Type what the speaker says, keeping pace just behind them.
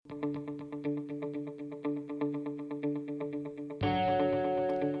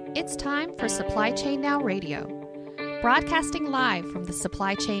It's time for Supply Chain Now Radio, broadcasting live from the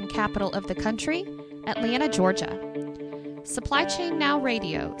supply chain capital of the country, Atlanta, Georgia. Supply Chain Now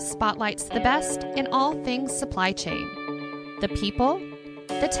Radio spotlights the best in all things supply chain. The people,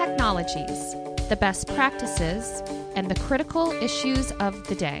 the technologies, the best practices, and the critical issues of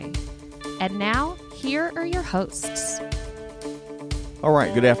the day. And now, here are your hosts. All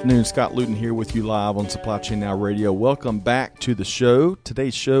right, good afternoon. Scott Luton here with you live on Supply Chain Now Radio. Welcome back to the show.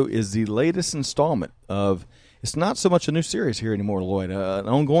 Today's show is the latest installment of, it's not so much a new series here anymore, Lloyd, an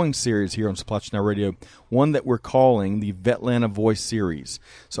ongoing series here on Supply Chain Now Radio, one that we're calling the Vetlanta Voice Series.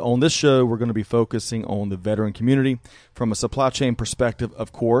 So on this show, we're going to be focusing on the veteran community from a supply chain perspective,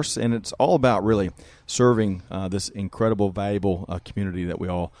 of course, and it's all about really serving this incredible, valuable community that we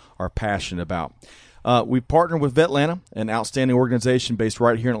all are passionate about. We partnered with Vetlanta, an outstanding organization based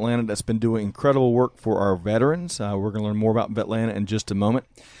right here in Atlanta that's been doing incredible work for our veterans. We're going to learn more about Vetlanta in just a moment.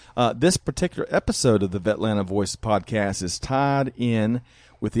 This particular episode of the Vetlanta Voice podcast is tied in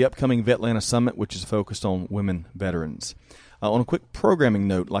with the upcoming Vetlanta Summit, which is focused on women veterans. On a quick programming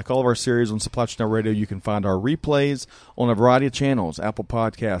note, like all of our series on Supply Chain Now Radio, you can find our replays on a variety of channels, Apple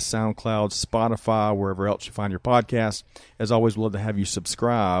Podcasts, SoundCloud, Spotify, wherever else you find your podcast. As always, we'd love to have you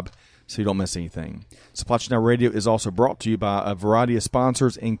subscribe so you don't miss anything. Supply Chain Now Radio is also brought to you by a variety of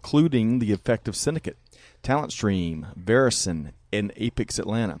sponsors, including the Effective Syndicate, Talent Stream, Verison, and Apex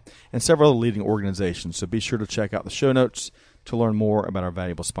Atlanta, and several other leading organizations. So be sure to check out the show notes to learn more about our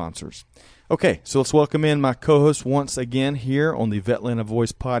valuable sponsors. Okay, so let's welcome in my co-host once again here on the Vetlanta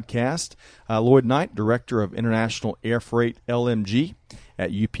Voice podcast, Lloyd Knight, Director of International Air Freight LMG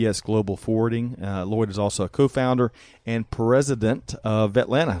at UPS Global Forwarding. Lloyd is also a co-founder and president of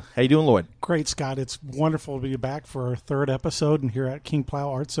Vetlanta. How you doing, Lloyd? Great, Scott. It's wonderful to be back for our third episode and here at King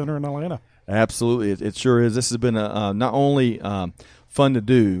Plow Art Center in Atlanta. Absolutely. It sure is. This has been not only fun to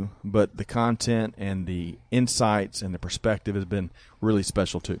do, but the content and the insights and the perspective has been really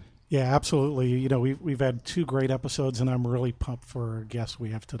special too. Yeah, absolutely. You know, we've had two great episodes, and I'm really pumped for our guests we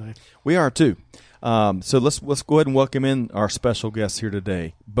have today. We are too. So let's go ahead and welcome in our special guests here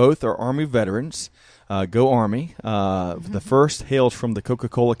today. Both are Army veterans. Go Army. The first hails from the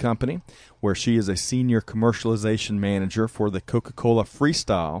Coca-Cola Company, where she is a senior commercialization manager for the Coca-Cola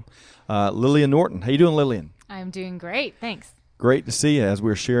Freestyle. Lillian Norton. How you doing, Lillian? I'm doing great. Thanks. Great to see you. As we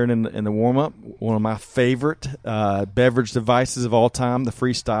were sharing in the warm-up, one of my favorite beverage devices of all time, the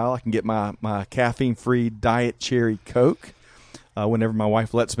Freestyle. I can get my caffeine-free Diet Cherry Coke whenever my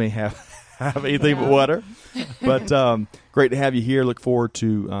wife lets me have anything but water. But great to have you here. Look forward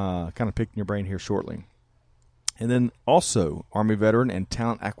to kind of picking your brain here shortly. And then also Army veteran and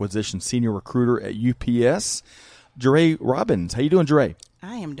talent acquisition senior recruiter at UPS, Jeray Robbins. How you doing, Jeray?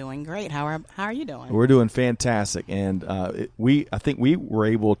 I am doing great. How are you doing? We're doing fantastic, and I think we were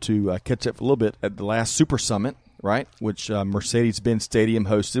able to catch up a little bit at the last Super Summit, right? Which Mercedes-Benz Stadium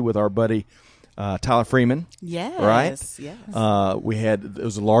hosted with our buddy Tyler Freeman. Yes, right. Yes. It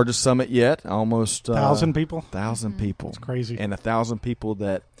was the largest summit yet, almost 1,000 people. 1,000 people. It's crazy, and 1,000 people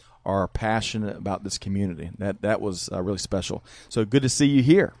that are passionate about this community. That was really special. So good to see you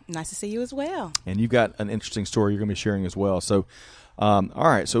here. Nice to see you as well. And you've got an interesting story you're going to be sharing as well. So. All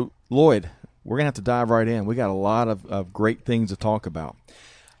right, so Lloyd, we're going to have to dive right in. We got a lot of great things to talk about.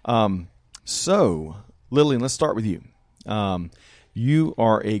 So, Lillian, let's start with you. You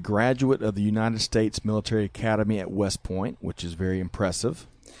are a graduate of the United States Military Academy at West Point, which is very impressive.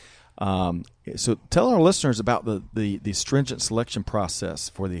 So tell our listeners about the stringent selection process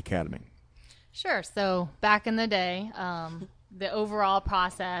for the Academy. Sure. So back in the day, the overall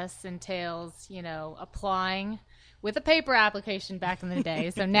process entails, applying with a paper application back in the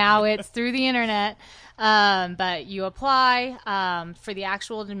day. So now it's through the internet, but you apply for the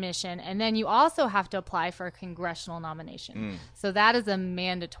actual admission, and then you also have to apply for a congressional nomination. So that is a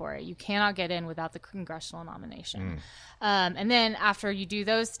mandatory. You cannot get in without the congressional nomination. And then after you do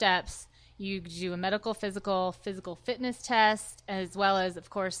those steps, you do a medical, physical fitness test, as well as,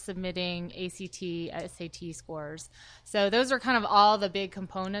 of course, submitting ACT, SAT scores. So those are kind of all the big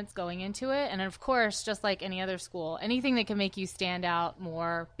components going into it. And, of course, just like any other school, anything that can make you stand out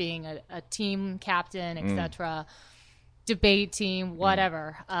more, being a team captain, et cetera, debate team,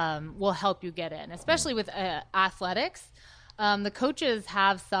 whatever, will help you get in, especially with athletics. The coaches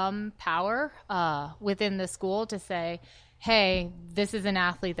have some power within the school to say, hey, this is an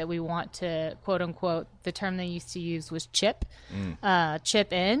athlete that we want to, quote unquote, the term they used to use was chip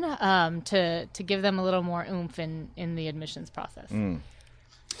in, to give them a little more oomph in the admissions process.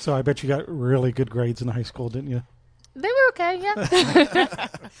 So I bet you got really good grades in high school, didn't you? They were okay, yeah.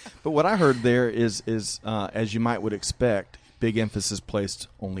 But what I heard there is as you would expect, big emphasis placed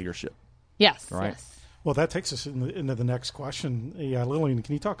on leadership. Yes. Right. Yes. Well, that takes us into the next question. Yeah, Lillian,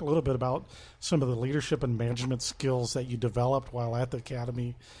 can you talk a little bit about some of the leadership and management skills that you developed while at the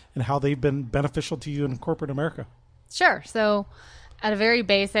Academy and how they've been beneficial to you in corporate America? Sure. So at a very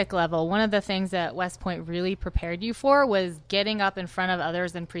basic level, one of the things that West Point really prepared you for was getting up in front of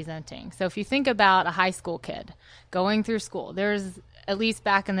others and presenting. So if you think about a high school kid going through school, there's, at least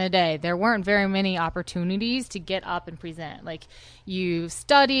back in the day, there weren't very many opportunities to get up and present. Like, you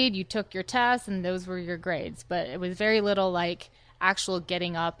studied, you took your tests, and those were your grades. But it was very little like actual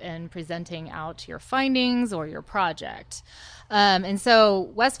getting up and presenting out your findings or your project. And so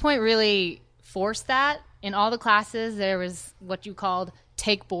West Point really forced that. In all the classes, there was what you called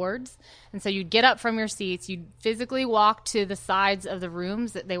take boards. And so you'd get up from your seats, you'd physically walk to the sides of the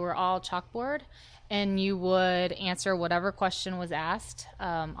rooms, that they were all chalkboard, and you would answer whatever question was asked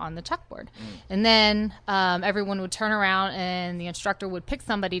on the chalkboard. And then everyone would turn around and the instructor would pick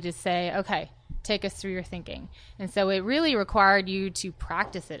somebody to say, okay, take us through your thinking. And so it really required you to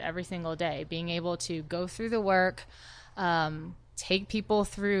practice it every single day, being able to go through the work, take people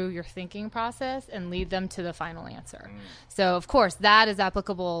through your thinking process and lead them to the final answer. So, of course, that is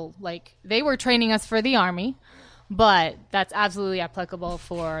applicable. Like, they were training us for the Army, but that's absolutely applicable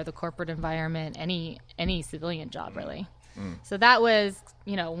for the corporate environment, any civilian job, really. So that was,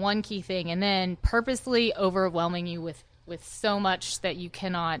 one key thing. And then purposely overwhelming you with so much that you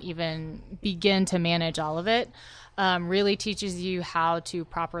cannot even begin to manage all of it. Really teaches you how to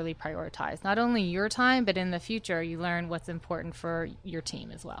properly prioritize not only your time, but in the future you learn what's important for your team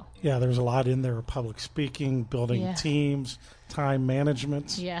as well. Yeah, there's a lot in there: public speaking, building teams, time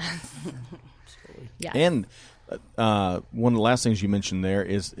management. Yeah. Yeah. And one of the last things you mentioned there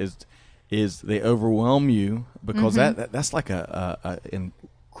is they overwhelm you because that's like a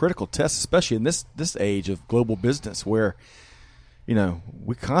critical test, especially in this age of global business where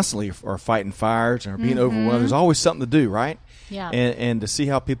we constantly are fighting fires and are being overwhelmed. There's always something to do, right? Yeah. And to see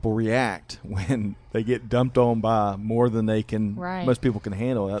how people react when they get dumped on by more than they can, most people can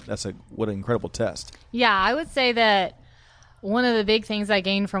handle. What an incredible test. Yeah, I would say that one of the big things I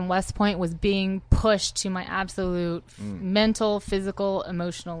gained from West Point was being pushed to my absolute mental, physical,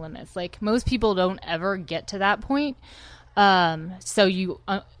 emotional limits. Like, most people don't ever get to that point. So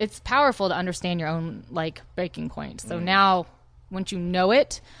it's powerful to understand your own breaking point. So now, once you know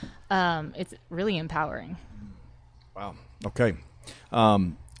it, it's really empowering. Wow. Okay.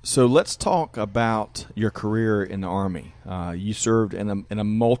 So let's talk about your career in the Army. You served in a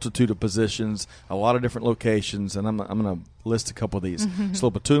multitude of positions, a lot of different locations, and I'm going to list a couple of these. So,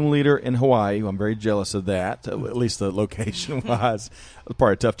 platoon leader in Hawaii. I'm very jealous of that, at least the location-wise. It's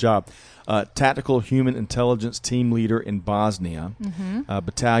probably a tough job. Tactical human intelligence team leader in Bosnia.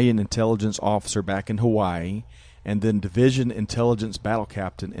 Battalion intelligence officer back in Hawaii. And then division intelligence battle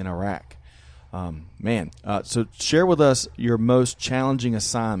captain in Iraq. So share with us your most challenging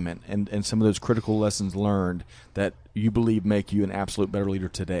assignment and some of those critical lessons learned that you believe make you an absolute better leader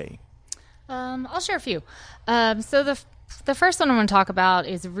today. I'll share a few. So the first one I'm going to talk about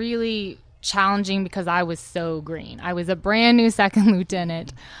is really challenging because I was so green. I was a brand new second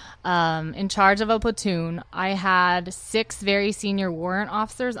lieutenant in charge of a platoon. I had 6 very senior warrant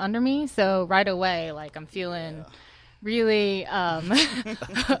officers under me. So right away, I'm feeling really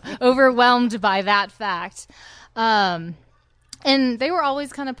overwhelmed by that fact. And they were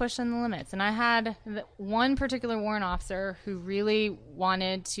always kind of pushing the limits. And I had one particular warrant officer who really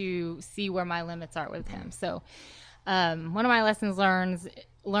wanted to see where my limits are with him. So one of my lessons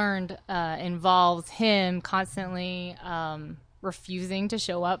learned involves him constantly refusing to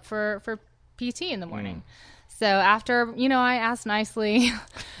show up for PT in the morning. So after, I asked nicely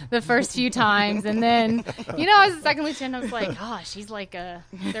the first few times, and then, as a second lieutenant, I was like, gosh, he's like a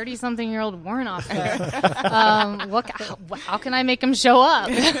 30-something-year-old warrant officer. How can I make him show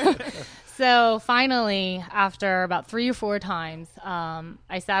up? So finally, after about 3 or 4 times,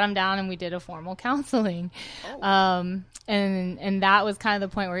 I sat him down and we did a formal counseling. And that was kind of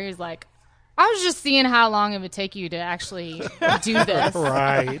the point where he was like, I was just seeing how long it would take you to actually do this.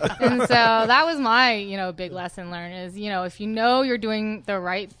 Right. And so that was my, big lesson learned is, if you know you're doing the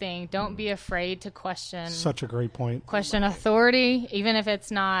right thing, don't be afraid to question. Such a great point. Question authority, even if it's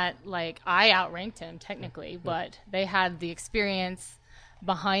not I outranked him technically, but they had the experience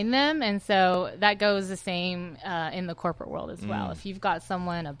behind them. And so that goes the same in the corporate world as well. If you've got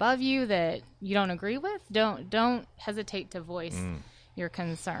someone above you that you don't agree with, don't hesitate to voice your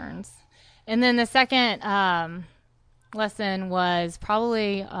concerns. And then the second lesson was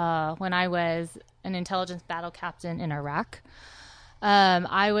probably when I was an intelligence battle captain in Iraq.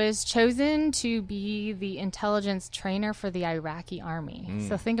 I was chosen to be the intelligence trainer for the Iraqi army.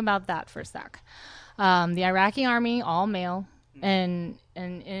 So think about that for a sec. The Iraqi army, all male, and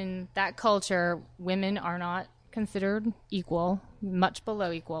in that culture, women are not considered equal, much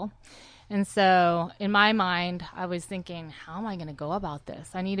below equal. And so in my mind, I was thinking, how am I going to go about this?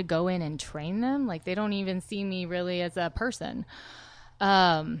 I need to go in and train them. Like, they don't even see me really as a person.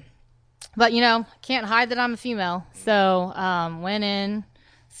 But, can't hide that I'm a female. So went in,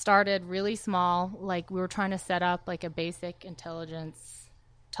 started really small. Like, we were trying to set up like a basic intelligence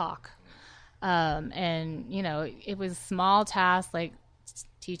talk. And, it was small tasks, like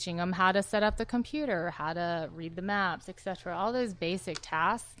teaching them how to set up the computer, how to read the maps, etc. All those basic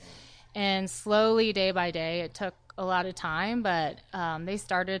tasks. And slowly, day by day, it took a lot of time, but they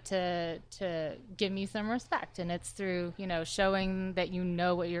started to give me some respect. And it's through, showing that you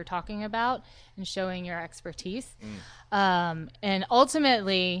know what you're talking about and showing your expertise. And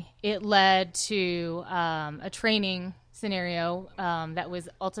ultimately, it led to a training scenario that was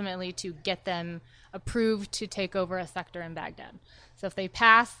ultimately to get them approved to take over a sector in Baghdad. So if they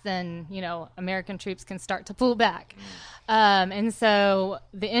pass, then, American troops can start to pull back. And so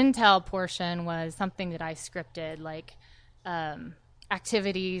the intel portion was something that I scripted, like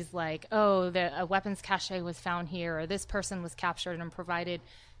activities like, a weapons cache was found here, or this person was captured, and provided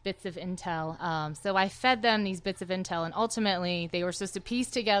bits of intel. So I fed them these bits of intel, and ultimately they were supposed to piece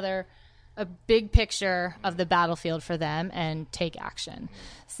together a big picture of the battlefield for them and take action.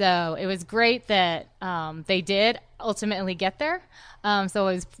 So it was great that they did ultimately get there. So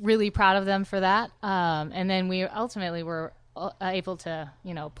I was really proud of them for that. And then we ultimately were able to,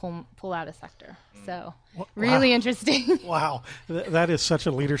 pull out a sector. So really interesting. Wow. That is such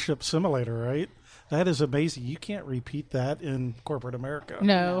a leadership simulator, right? That is amazing. You can't repeat that in corporate America.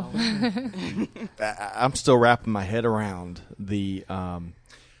 No. I'm still wrapping my head around the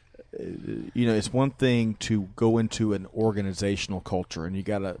it's one thing to go into an organizational culture and you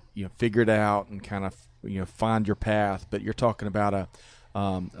got to figure it out and kind of find your path, but you're talking about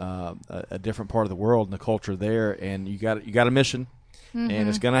a different part of the world and the culture there, and you got a mission, and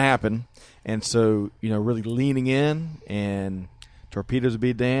it's going to happen, and so really leaning in and torpedoes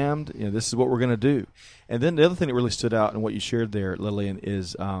be damned. This is what we're going to do. And then the other thing that really stood out in what you shared there, Lillian,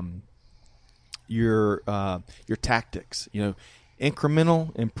 is your tactics.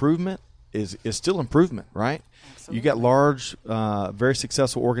 Incremental improvement is still improvement, right? Absolutely. You got large, very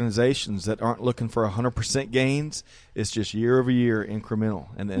successful organizations that aren't looking for 100% gains. It's just year over year incremental.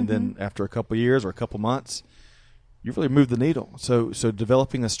 And then after a couple of years or a couple months, you've really moved the needle. So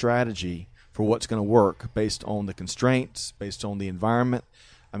developing a strategy for what's going to work based on the constraints, based on the environment.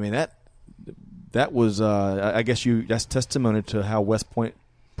 I mean, that was, I guess that's testimony to how West Point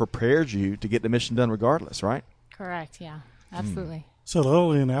prepared you to get the mission done regardless, right? Correct, yeah. Absolutely. So,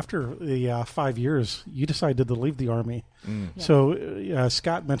 Lillian, after the 5 years, you decided to leave the Army. Yeah. So,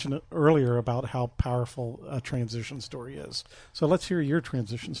 Scott mentioned earlier about how powerful a transition story is. So, let's hear your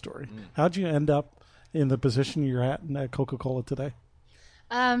transition story. How'd you end up in the position you're at Coca-Cola today?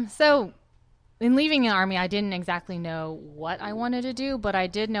 So, in leaving the Army, I didn't exactly know what I wanted to do, but I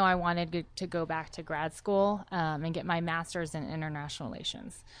did know I wanted to go back to grad school and get my master's in international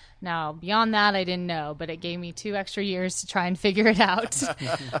relations. Now, beyond that, I didn't know, but it gave me 2 extra years to try and figure it out.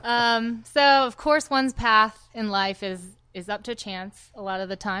 So, of course, one's path in life is up to chance a lot of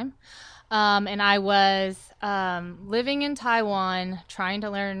the time. And I was living in Taiwan trying to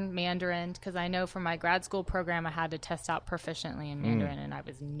learn Mandarin because I know from my grad school program I had to test out proficiently in Mandarin, and I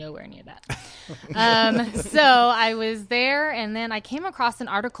was nowhere near that. So I was there, and then I came across an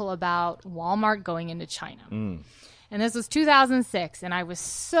article about Walmart going into China. And this was 2006, and I was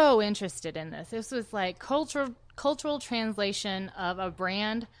so interested in this. This was like cultural translation of a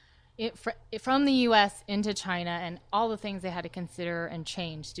brand from the U.S. into China, and all the things they had to consider and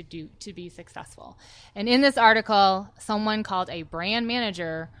change to be successful. And in this article, someone called a brand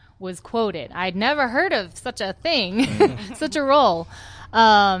manager was quoted. I'd never heard of such a thing, such a role.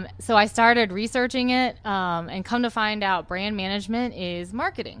 So I started researching it, and come to find out brand management is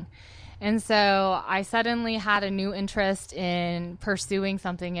marketing. And so I suddenly had a new interest in pursuing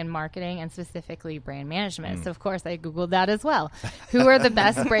something in marketing and specifically brand management. So, of course, I Googled that as well. Who are the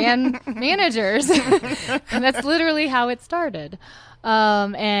best brand managers? And that's literally how it started.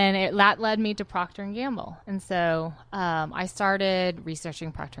 That led me to Procter & Gamble. And so I started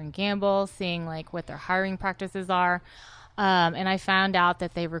researching Procter & Gamble, seeing like what their hiring practices are. And I found out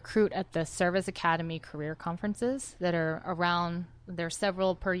that they recruit at the Service Academy career conferences that are around. There are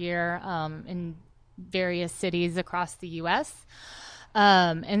several per year in various cities across the U.S.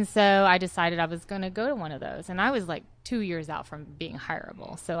 And so I decided I was going to go to one of those. And I was like 2 years out from being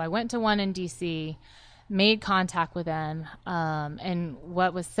hireable. So I went to one in D.C., made contact with them. And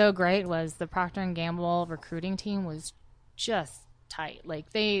what was so great was the Procter & Gamble recruiting team was just tight.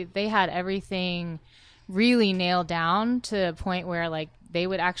 Like they had everything really nailed down to a point where like they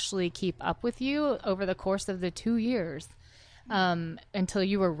would actually keep up with you over the course of the 2 years until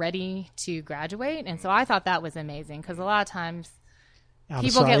you were ready to graduate. And so I thought that was amazing because a lot of times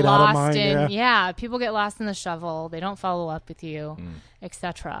people get lost people get lost in the shovel. They don't follow up with you,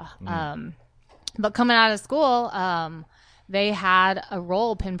 etc. But coming out of school, they had a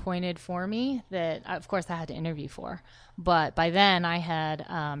role pinpointed for me that, of course, I had to interview for. But by then, I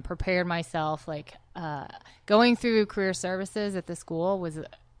had prepared myself. Like going through career services at the school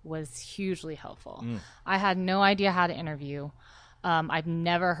was hugely helpful. I had no idea how to interview. I've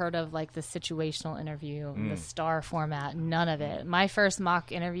never heard of like the situational interview, the STAR format, none of it. My first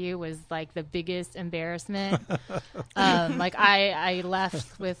mock interview was like the biggest embarrassment. Like I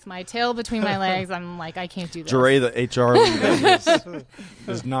left with my tail between my legs. I'm like, I can't do this. Jeray, the HR leader,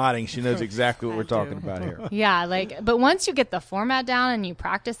 is nodding. She knows exactly what we're talking about here. Yeah, but once you get the format down and you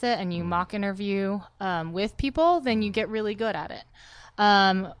practice it and you mock interview with people, then you get really good at it.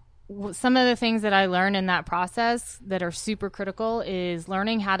 Some of the things that I learned in that process that are super critical is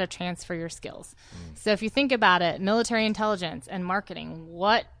learning how to transfer your skills. So if you think about it, military intelligence and marketing,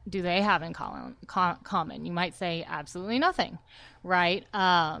 what do they have in common? You might say absolutely nothing, right?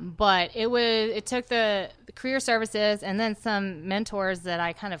 But it took the career services and then some mentors that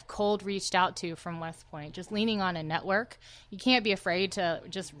I kind of cold reached out to from West Point, just leaning on a network. You can't be afraid to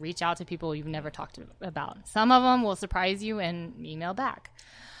just reach out to people you've never talked about. Some of them will surprise you and email back.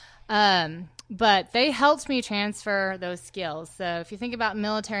 But they helped me transfer those skills. So if you think about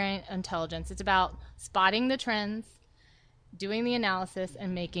military intelligence, it's about spotting the trends, doing the analysis,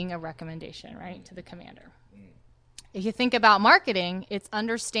 and making a recommendation, right, to the commander. If you think about marketing, it's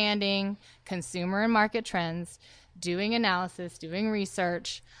understanding consumer and market trends, doing analysis, doing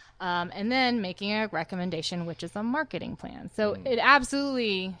research, and then making a recommendation, which is a marketing plan. So it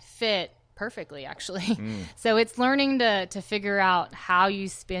absolutely fit perfectly, actually. So it's learning to figure out how you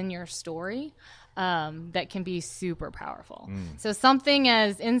spin your story that can be super powerful. So something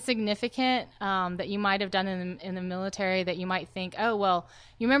as insignificant that you might have done in the military that you might think, oh, well,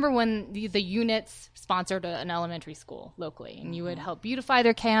 you remember when the units sponsored an elementary school locally and you would help beautify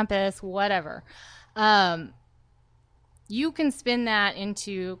their campus, whatever. You can spin that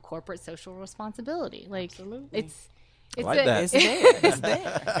into corporate social responsibility. Like Absolutely. It's like that. It's there. It's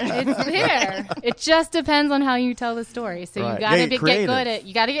there. It's there. It just depends on how you tell the story. So Right. you got to Get get good at.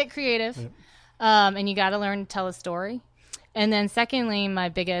 You got to get creative, and you got to learn to tell a story. And then, secondly, my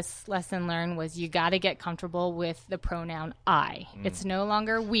biggest lesson learned was you got to get comfortable with the pronoun I. It's no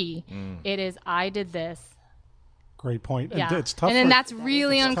longer we. It is I did this. Great point. Yeah. And it's tough. And then for, that's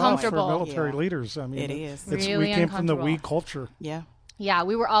really it's tough uncomfortable. for military Yeah. leaders. I mean, It is. Really we came from the we uncomfortable. culture. Yeah. Yeah,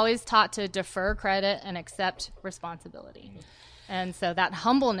 we were always taught to defer credit and accept responsibility. And so that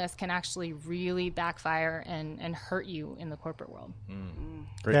humbleness can actually really backfire and hurt you in the corporate world.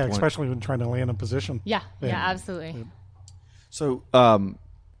 Great Yeah, point. especially when trying to land a position. Yeah, Yeah. absolutely. So,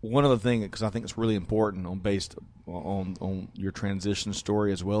 one other thing, because I think it's really important based on your transition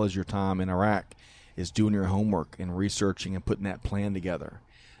story as well as your time in Iraq, is doing your homework and researching and putting that plan together.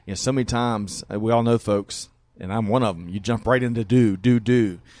 You know, so many times we all know folks, and I'm one of them. You jump right into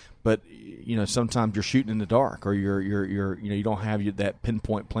do, but you know sometimes you're shooting in the dark, or you're you don't have that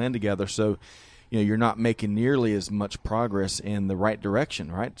pinpoint plan together. So, you know, you're not making nearly as much progress in the right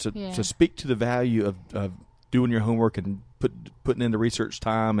direction, right? So, Yeah. so speak to the value of doing your homework and putting in the research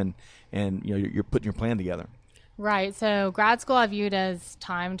time, and you know you're putting your plan together. Right. So grad school I viewed as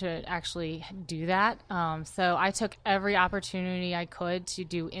time to actually do that. So I took every opportunity I could to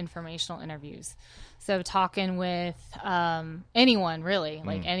do informational interviews. So talking with anyone really,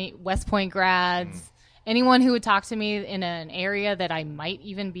 like any West Point grads, anyone who would talk to me in an area that I might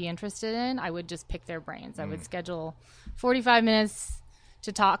even be interested in, I would just pick their brains. I would schedule 45 minutes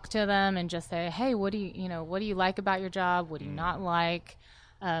to talk to them and just say, hey, what do you like about your job? What do you not like?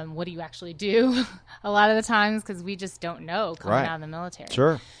 What do you actually do? A lot of the times, because we just don't know coming Right. out of the military.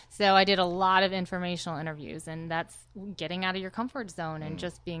 Sure. So I did a lot of informational interviews, and that's getting out of your comfort zone and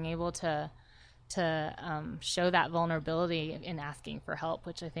just being able to show that vulnerability in asking for help,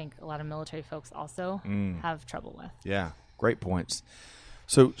 which I think a lot of military folks also have trouble with. Yeah, great points.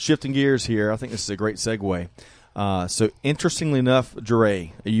 So shifting gears here, I think this is a great segue. So interestingly enough,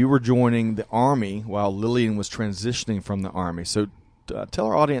 Jeray, you were joining the Army while Lillian was transitioning from the Army. So tell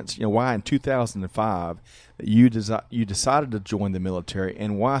our audience, why in 2005 you decided to join the military,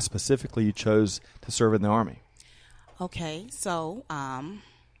 and why specifically you chose to serve in the Army. Okay, so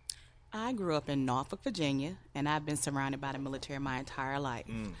I grew up in Norfolk, Virginia, and I've been surrounded by the military my entire life.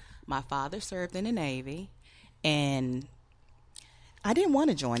 My father served in the Navy, and I didn't want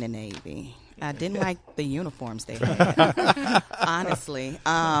to join the Navy. I didn't like the uniforms they had, honestly.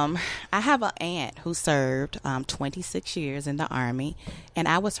 I have an aunt who served 26 years in the Army, and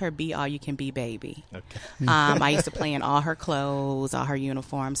I was her be-all-you-can-be baby. Okay. I used to play in all her clothes, all her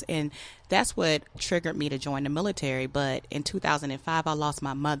uniforms, and that's what triggered me to join the military. But in 2005, I lost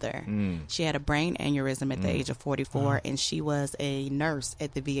my mother. She had a brain aneurysm at the age of 44, and she was a nurse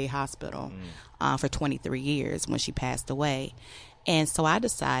at the VA hospital for 23 years when she passed away. And so I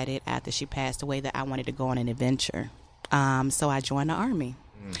decided after she passed away that I wanted to go on an adventure. So I joined the Army.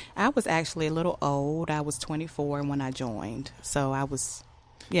 I was actually a little old. I was 24 when I joined. So I was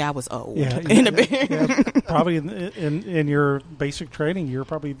old. Probably in your basic training, you're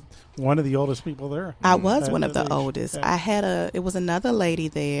probably one of the oldest people there. I was one of the oldest. Yeah. It was another lady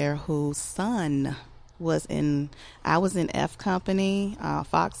there whose son I was in F Company,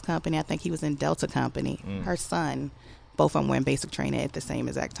 Fox Company. I think he was in Delta Company. Her son. Both of them were in basic training at the same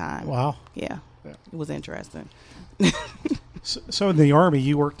exact time. Wow. Yeah. It was interesting. So in the Army,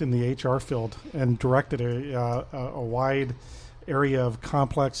 you worked in the HR field and directed a wide area of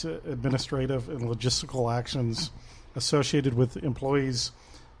complex administrative and logistical actions associated with employees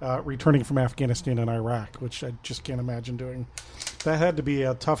returning from Afghanistan and Iraq, which I just can't imagine doing. That had to be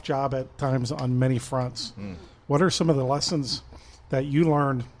a tough job at times on many fronts. What are some of the lessons that you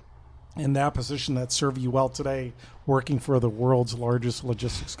learned in that position that serve you well today, working for the world's largest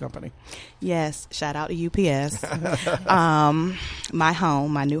logistics company? Yes, shout out to UPS,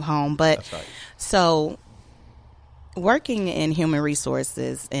 my new home. But that's right. So working in human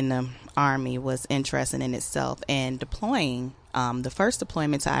resources in the Army was interesting in itself, and deploying. The first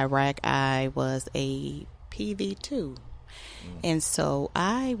deployment to Iraq, I was a PV2. And so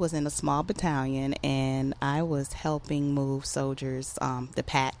I was in a small battalion, and I was helping move soldiers, the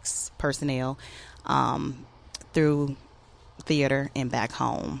PAX personnel, through theater and back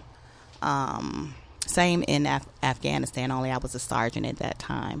home. Same in Afghanistan, only I was a sergeant at that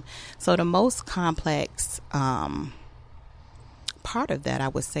time. So the most complex part of that, I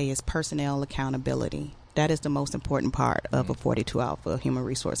would say, is personnel accountability. That is the most important part of a 42 Alpha human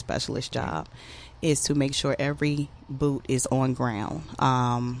resource specialist job, is to make sure every boot is on ground,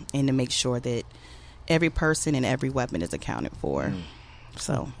 and to make sure that every person and every weapon is accounted for.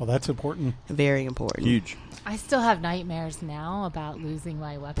 So, well, that's important. Very important. Huge. I still have nightmares now about losing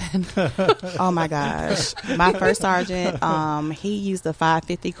my weapon. Oh my gosh. My first sergeant, he used a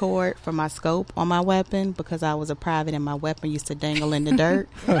 550 cord for my scope on my weapon because I was a private and my weapon used to dangle in the dirt.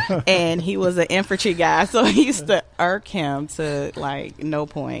 And he was an infantry guy, so he used to irk him to no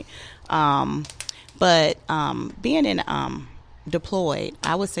point. But being in deployed,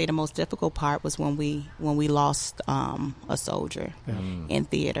 I would say the most difficult part was when we lost a soldier in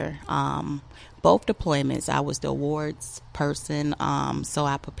theater. Both deployments, I was the awards person, so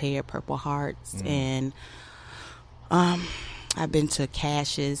I prepared Purple Hearts, and I've been to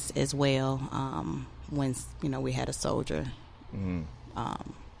caches as well when we had a soldier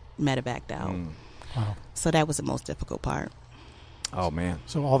medevaced out. Wow. So that was the most difficult part. Oh, man.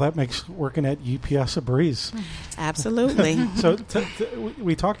 So all that makes working at UPS a breeze. Absolutely. So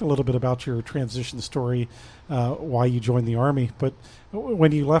we talked a little bit about your transition story, why you joined the Army. But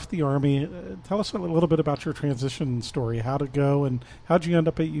when you left the Army, tell us a little bit about your transition story, how to go, and how'd you end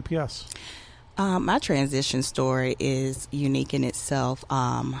up at UPS? My transition story is unique in itself.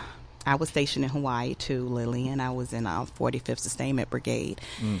 I was stationed in Hawaii too, Lillian. I was in 45th Sustainment Brigade.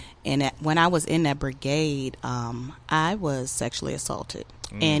 And when I was in that brigade, I was sexually assaulted.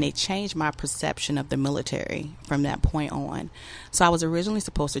 And it changed my perception of the military from that point on. So I was originally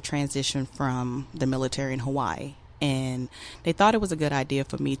supposed to transition from the military in Hawaii. And they thought it was a good idea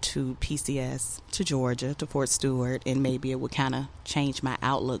for me to PCS to Georgia, to Fort Stewart, and maybe it would kind of change my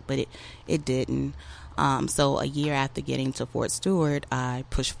outlook, but it didn't. So a year after getting to Fort Stewart, I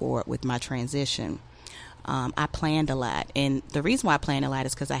pushed forward with my transition. I planned a lot. And the reason why I planned a lot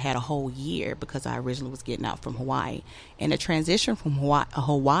is because I had a whole year, because I originally was getting out from Hawaii. And the transition from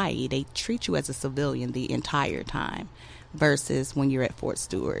Hawaii, they treat you as a civilian the entire time versus when you're at Fort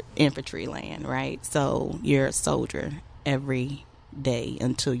Stewart, infantry land, right? So you're a soldier every day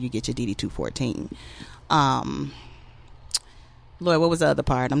until you get your DD-214. Lord, what was the other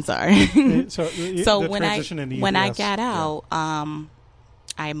part? I'm sorry. So when I got out,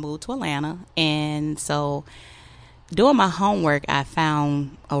 I moved to Atlanta, and so doing my homework, I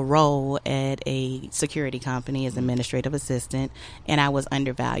found a role at a security company as administrative assistant, and I was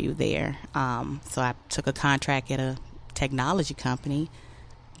undervalued there. So I took a contract at a technology company.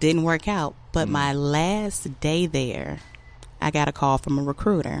 Didn't work out. But my last day there, I got a call from a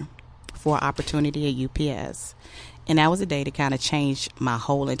recruiter for an opportunity at UPS. And that was a day to kind of change my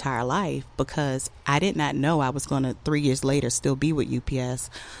whole entire life, because I did not know I was going to 3 years later still be with UPS.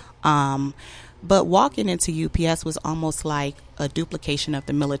 But walking into UPS was almost like a duplication of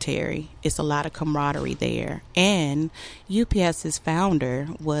the military. It's a lot of camaraderie there. And UPS's founder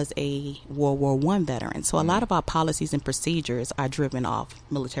was a World War I veteran. So a lot of our policies and procedures are driven off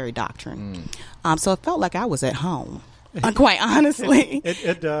military doctrine. So it felt like I was at home. Quite honestly.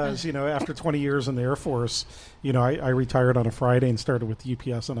 It does. After 20 years in the Air Force, I retired on a Friday and started with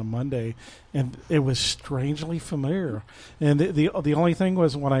UPS on a Monday, and it was strangely familiar. And the only thing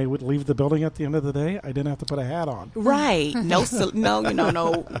was, when I would leave the building at the end of the day, I didn't have to put a hat on. Right. No,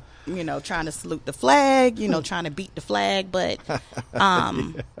 trying to salute the flag, trying to beat the flag. But,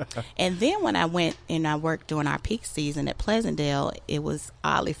 and then when I went and I worked during our peak season at Pleasantdale, it was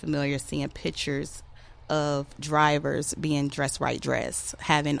oddly familiar seeing pictures of drivers being dressed,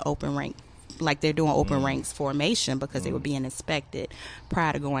 having open rank, like they're doing open ranks formation, because they were being inspected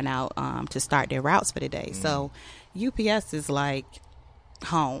prior to going out to start their routes for the day. So UPS is like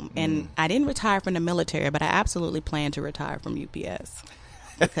home. And I didn't retire from the military, but I absolutely plan to retire from UPS,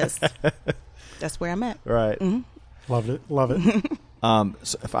 because that's where I'm at. Right. Love it.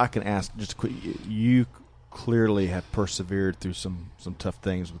 So if I can ask just a quick, you clearly have persevered through some tough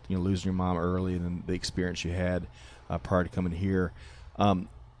things with losing your mom early, and then the experience you had prior to coming here.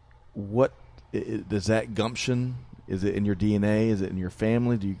 What does that gumption? Is it in your DNA? Is it in your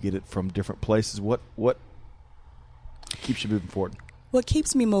family? Do you get it from different places? What keeps you moving forward? What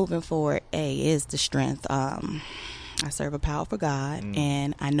keeps me moving forward, is the strength. I serve a powerful God,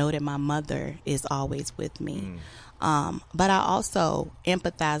 and I know that my mother is always with me. But I also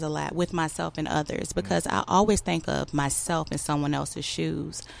empathize a lot with myself and others, because I always think of myself in someone else's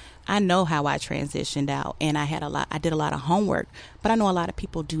shoes. I know how I transitioned out, and I did a lot of homework, but I know a lot of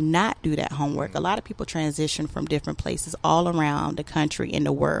people do not do that homework. A lot of people transition from different places all around the country and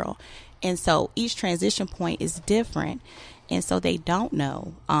the world. And so each transition point is different. And so they don't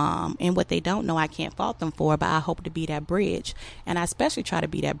know. And what they don't know, I can't fault them for, but I hope to be that bridge. And I especially try to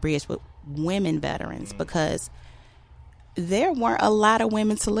be that bridge with women veterans, because there weren't a lot of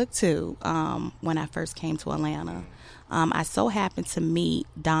women to look to when I first came to Atlanta. I so happened to meet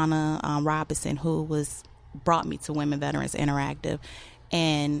Donna Robinson, who brought me to Women Veterans Interactive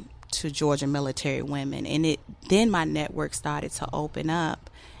and to Georgia Military Women. And then my network started to open up,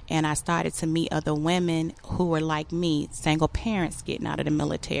 and I started to meet other women who were like me, single parents getting out of the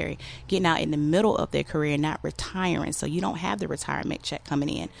military, getting out in the middle of their career, not retiring. So you don't have the retirement check coming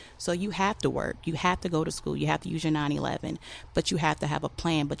in. So you have to work. You have to go to school. You have to use your 9/11. But you have to have a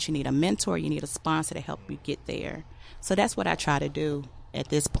plan. But you need a mentor. You need a sponsor to help you get there. So that's what I try to do at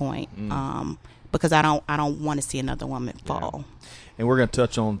this point, because I don't want to see another woman fall. Yeah. And we're going to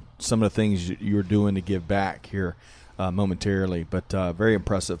touch on some of the things you're doing to give back here momentarily, but very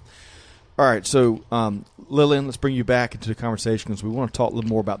impressive. All right, so Lillian, let's bring you back into the conversation, because we want to talk a little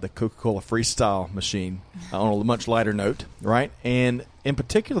more about the Coca-Cola Freestyle machine on a much lighter note, right? And in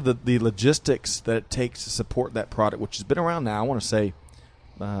particular, the logistics that it takes to support that product, which has been around now, I want to say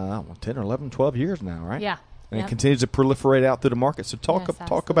 10 or 11, 12 years now, right? Yeah. And it continues to proliferate out through the market. So talk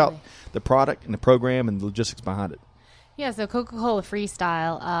about the product and the program and the logistics behind it. Yeah, so Coca-Cola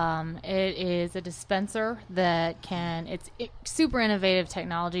Freestyle, it is a dispenser that it's super innovative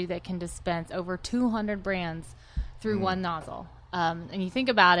technology that can dispense over 200 brands through one nozzle. And you think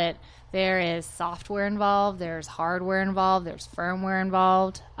about it, there is software involved, there's hardware involved, there's firmware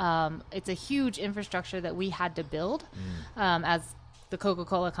involved. It's a huge infrastructure that we had to build as the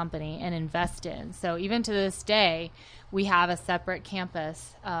Coca-Cola company and invest in. So even to this day, we have a separate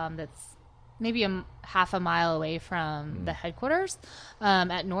campus that's maybe half a mile away from the headquarters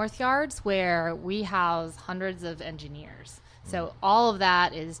at North Yards, where we house hundreds of engineers. So all of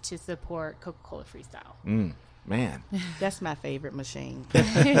that is to support Coca-Cola Freestyle. Man, that's my favorite machine.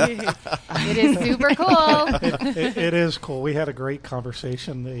 It is super cool. It is cool. We had a great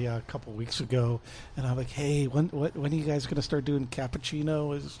conversation a couple weeks ago, and I'm like, "Hey, when are you guys going to start doing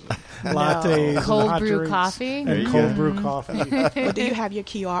cappuccinos, lattes, cold and hot brew drinks, coffee, and cold brew coffee?" Well, do you have your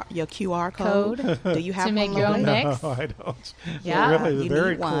QR code? Do you have to make your own mix? No, I don't. Yeah, really, you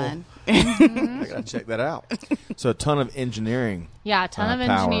very need cool. one. I got to check that out. So a ton of engineering. Yeah, a ton of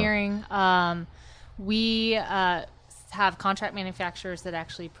power. engineering. We have contract manufacturers that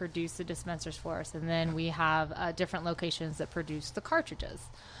actually produce the dispensers for us, and then we have different locations that produce the cartridges.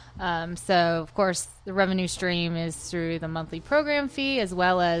 So, of course, the revenue stream is through the monthly program fee as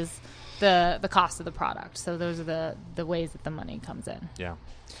well as the cost of the product. So those are the ways that the money comes in. Yeah.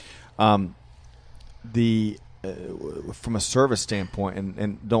 From a service standpoint,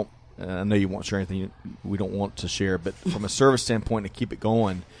 and don't I know you won't share anything we don't want to share, but from a service standpoint, to keep it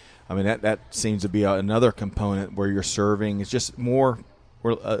going, I mean that seems to be another component where you're serving. It's just more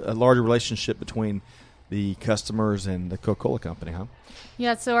a larger relationship between the customers and the Coca-Cola company, huh?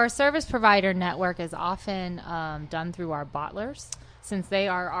 Yeah, so our service provider network is often done through our bottlers, since they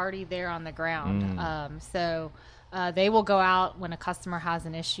are already there on the ground. They will go out when a customer has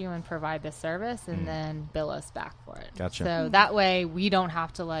an issue and provide the service, and then bill us back for it. Gotcha. So that way we don't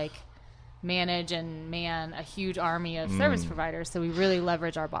have to manage and man a huge army of service providers. So we really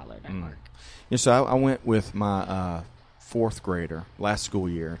leverage our bottler network. Yeah, so I went with my fourth grader last school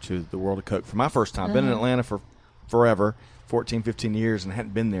year to the World of Coke for my first time. Been in Atlanta for forever, 14, 15 years, and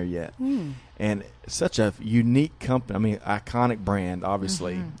hadn't been there yet. And such a unique company. I mean, iconic brand,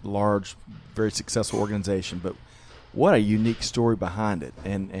 obviously, large, very successful organization, but what a unique story behind it.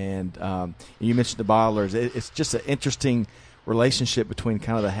 And you mentioned the bottlers. It's just an interesting relationship between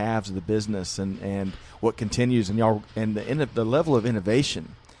kind of the halves of the business and what continues, and y'all and the level of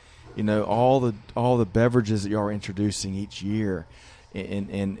innovation. You know, all the beverages that y'all are introducing each year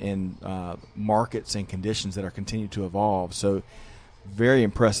in markets and conditions that are continuing to evolve. So very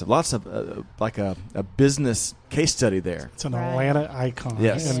impressive. Lots of a business case study there. It's an Atlanta icon.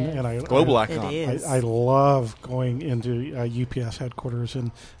 Yes, and global icon. It is. I love going into UPS headquarters,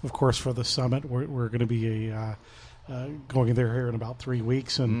 and of course for the summit, we're going to be going there here in about 3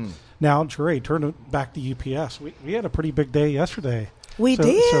 weeks. And now, Jerry, turn it back to UPS. We had a pretty big day yesterday. We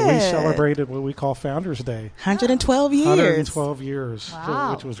did. So we celebrated what we call Founders Day. 112 years. 112 years,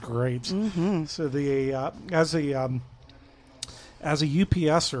 Wow. which was great. So as a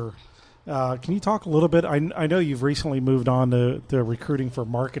UPSer, can you talk a little bit? I know you've recently moved on to recruiting for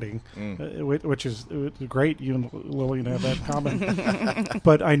marketing, which is great. You and Lillian have that common.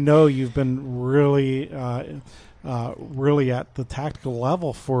 But I know you've been really at the tactical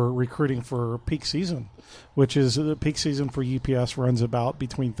level for recruiting for peak season, which is the peak season for UPS runs about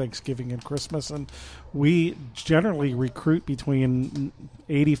between Thanksgiving and Christmas. And we generally recruit between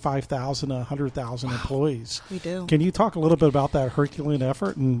 85,000 to 100,000 employees. We do. Can you talk a little bit about that Herculean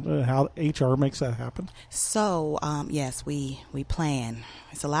effort and how HR makes that happen? So, yes, we plan.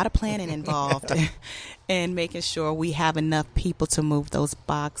 It's a lot of planning involved in making sure we have enough people to move those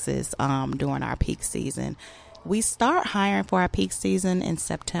boxes during our peak season. We start hiring for our peak season in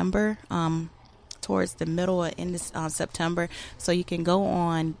September, towards the middle or end of September. So you can go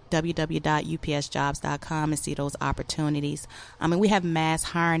on www.upsjobs.com and see those opportunities. And we have mass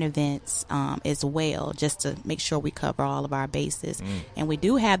hiring events as well, just to make sure we cover all of our bases. And we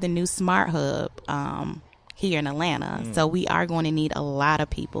do have the new Smart Hub here in Atlanta. So we are going to need a lot of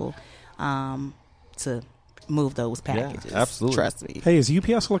people to move those packages. Yeah, absolutely. Trust me. Hey, is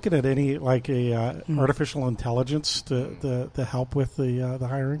UPS looking at any artificial intelligence to help with the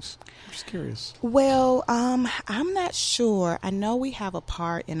hirings? I'm just curious. Well, I'm not sure. I know we have a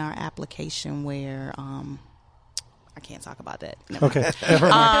part in our application where I can't talk about that. No. Okay, never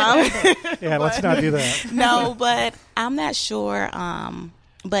mind. Yeah, let's not do that. No, but I'm not sure.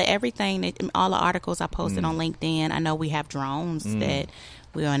 But everything, all the articles I posted on LinkedIn, I know we have drones that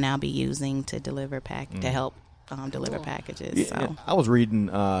we will now be using to deliver to help deliver packages. Yeah, So I was reading.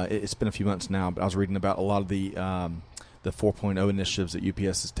 It's been a few months now, but I was reading about a lot of the 4.0 initiatives that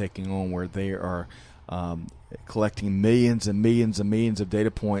UPS is taking on, where they are collecting millions and millions and millions of data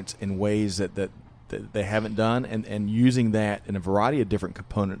points in ways that they haven't done, and using that in a variety of different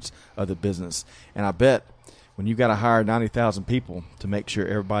components of the business. And I bet when you've got to hire 90,000 people to make sure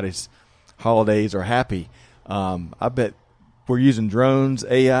everybody's holidays are happy, I bet we're using drones,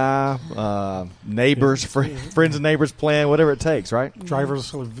 AI, neighbors, friends and neighbors plan, whatever it takes, right?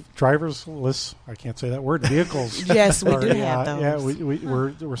 Driverless, I can't say that word, vehicles. yes, we do have those. Yeah,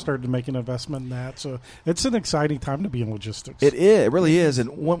 we're starting to make an investment in that. So it's an exciting time to be in logistics. It is. It really is. And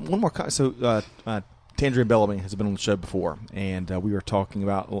one more so Tandria Bellamy has been on the show before, and we were talking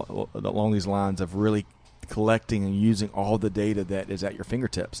about along these lines of really collecting and using all the data that is at your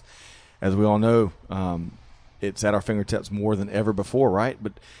fingertips. As we all know, it's at our fingertips more than ever before, right?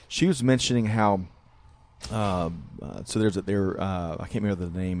 But she was mentioning how so there's I can't remember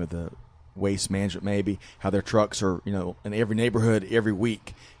the name of the waste management, maybe, how their trucks are in every neighborhood every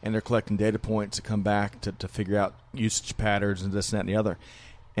week, and they're collecting data points to come back to figure out usage patterns and this and that and the other.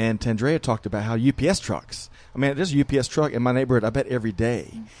 And Tandrea talked about how UPS trucks. I mean, there's a UPS truck in my neighborhood, I bet, every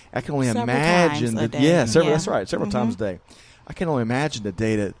day. I can only imagine. That's right, several times a day. I can only imagine the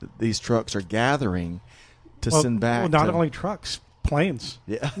data that these trucks are gathering to send back. Well, not only trucks, planes.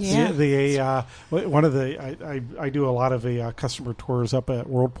 Yeah. One of the I do a lot of customer tours up at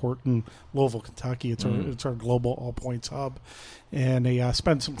Worldport in Louisville, Kentucky. It's our global all points hub, and they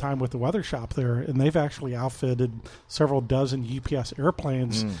spend some time with the weather shop there, and they've actually outfitted several dozen UPS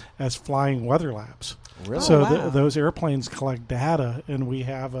airplanes as flying weather labs. Really? So those airplanes collect data, and we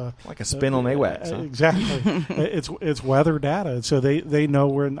have like a spin on AWACS. Huh? Exactly. It's weather data, so they know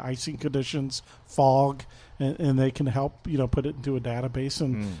we're in icing conditions, fog. And they can help, put it into a database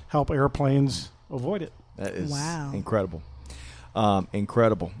and help airplanes avoid it. That is incredible.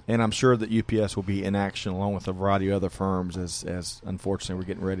 Incredible. And I'm sure that UPS will be in action along with a variety of other firms as unfortunately we're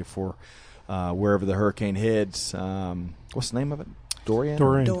getting ready for wherever the hurricane heads. What's the name of it?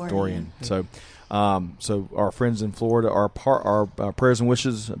 Dorian. So our friends in Florida, our prayers and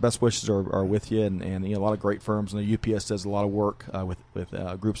wishes, best wishes are with you, and a lot of great firms. And the UPS does a lot of work with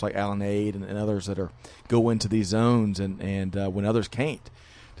groups like Allen Aid and others that go into these zones and when others can't,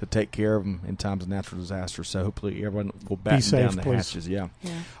 to take care of them in times of natural disaster. So hopefully everyone will batten down the hatches. Yeah.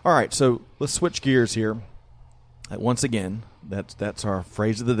 All right, so let's switch gears here. Once again, that's our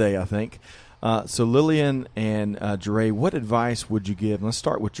phrase of the day, I think. So Lillian and Jeray, what advice would you give? Let's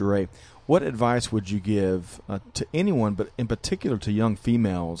start with Jeray. What advice would you give to anyone, but in particular to young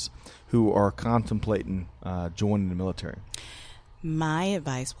females who are contemplating joining the military? My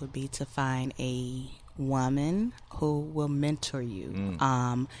advice would be to find a woman who will mentor you.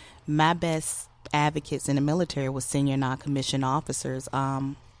 My best advocates in the military were senior non-commissioned officers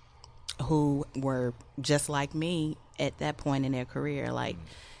who were just like me at that point in their career. Like,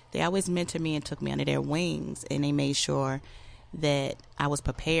 they always mentored me and took me under their wings, and they made sure that I was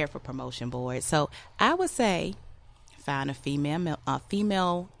prepared for promotion boards. So I would say find a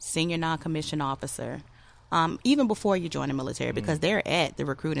female senior non-commissioned officer, even before you join the military, because they're at the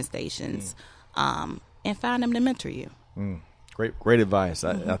recruiting stations, and find them to mentor you. Great advice.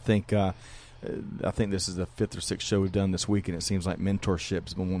 I think this is the 5th or 6th show we've done this week, and it seems like mentorship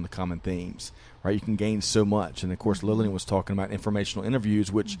has been one of the common themes. Right, you can gain so much, and of course, Lillian was talking about informational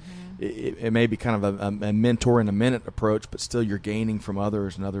interviews, which it may be kind of a mentor in a minute approach, but still you're gaining from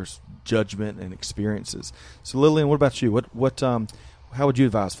others and others' judgment and experiences. So, Lillian, what about you? How would you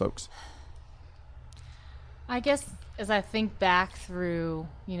advise folks? I guess as I think back through,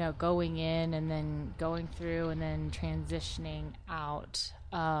 going in and then going through and then transitioning out.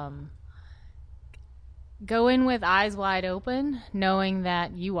 Go in with eyes wide open, knowing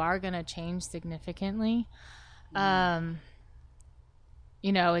that you are going to change significantly. It's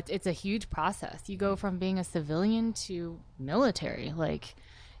a huge process. You go from being a civilian to military. Like,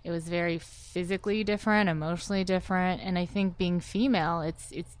 it was very physically different, emotionally different, and I think being female,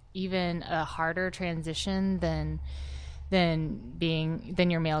 it's even a harder transition than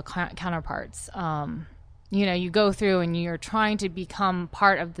your male counterparts. You go through and you're trying to become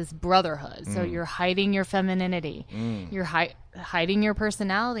part of this brotherhood. So you're hiding your femininity. You're hiding your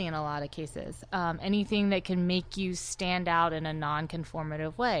personality in a lot of cases. Anything that can make you stand out in a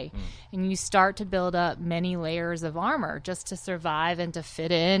non-conformative way. And you start to build up many layers of armor just to survive and to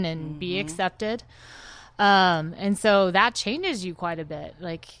fit in and be accepted. And so that changes you quite a bit.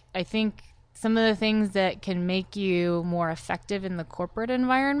 Like, I think some of the things that can make you more effective in the corporate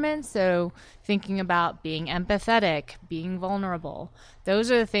environment. So thinking about being empathetic, being vulnerable,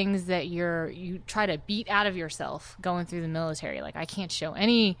 those are the things that you try to beat out of yourself going through the military. Like, I can't show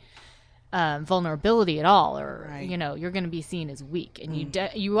any vulnerability at all, or you're going to be seen as weak, and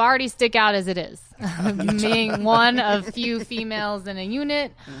you already stick out as it is, being one of few females in a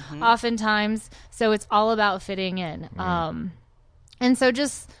unit, oftentimes. So it's all about fitting in, and so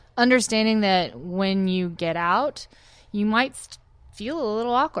just understanding that when you get out, you might feel a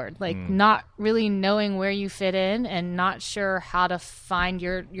little awkward, like not really knowing where you fit in and not sure how to find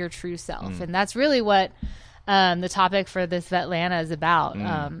your true self. And that's really what the topic for this Vetlanta is about,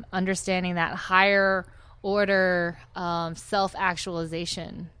 understanding that higher order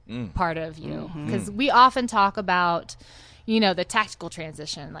self-actualization part of you. Because we often talk about the tactical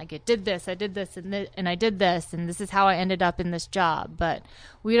transition, like I did this, and I did this, and this is how I ended up in this job. But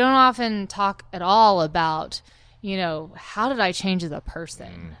we don't often talk at all about, how did I change as a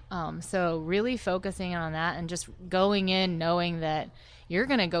person? So really focusing on that and just going in knowing that you're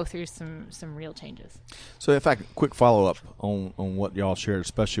going to go through some real changes. So if I could quick follow-up on what y'all shared,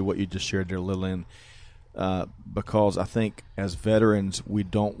 especially what you just shared there, Lillian, because I think as veterans, we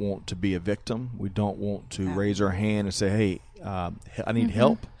don't want to be a victim. We don't want to raise our hand and say, hey, I need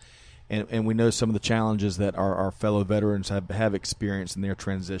help. And we know some of the challenges that our fellow veterans have experienced in their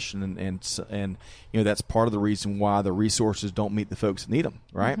transition, and that's part of the reason why the resources don't meet the folks that need them,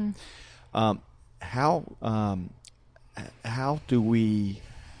 right? How do we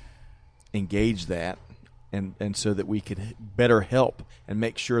engage that, and so that we could better help and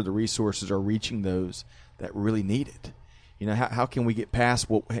make sure the resources are reaching those that really need it? How can we get past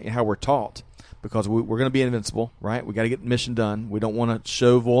how we're taught? Because we're going to be invincible, right? We got to get the mission done. We don't want to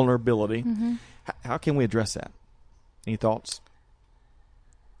show vulnerability. How can we address that? Any thoughts?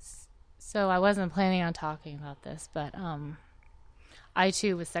 So I wasn't planning on talking about this, but I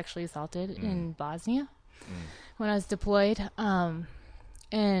too was sexually assaulted in Bosnia when I was deployed.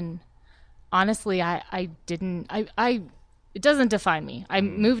 And honestly, I didn't. It doesn't define me. I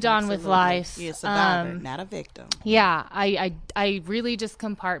moved on with life. You're a survivor, not a victim. Yeah, I really just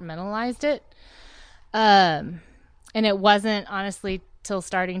compartmentalized it. And it wasn't honestly till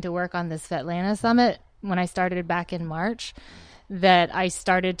starting to work on this Svetlana Summit, when I started back in March, that I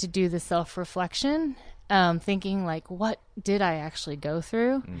started to do the self-reflection, thinking like, what did I actually go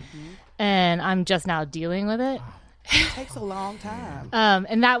through? And I'm just now dealing with it. It takes a long time.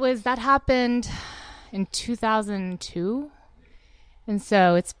 And that happened in 2002. And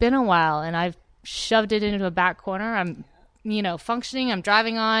so it's been a while, and I've shoved it into a back corner. I'm functioning, I'm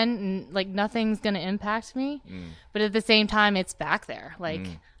driving on, and like nothing's going to impact me. But at the same time, it's back there. Like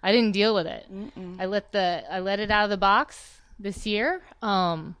I didn't deal with it. I let it out of the box this year.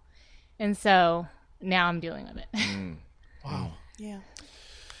 And so now I'm dealing with it. Wow. Yeah.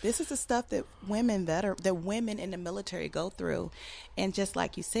 This is the stuff that women in the military go through. And just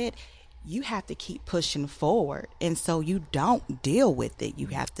like you said, you have to keep pushing forward. And so you don't deal with it.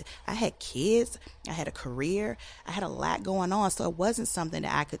 I had kids, I had a career, I had a lot going on. So it wasn't something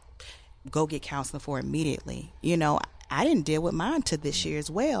that I could go get counseling for immediately. I didn't deal with mine till this year as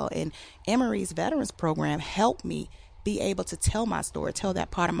well. And Emory's Veterans Program helped me be able to tell my story, tell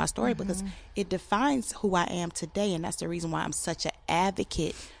that part of my story, because it defines who I am today. And that's the reason why I'm such an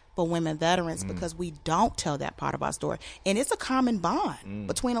advocate for women veterans, because we don't tell that part of our story. And it's a common bond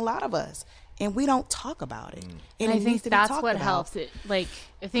between a lot of us, and we don't talk about it. And I think that's what helps. I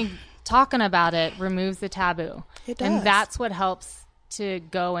think talking about it removes the taboo. It does. And that's what helps to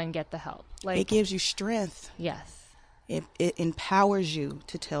go and get the help. It gives you strength. Yes. It empowers you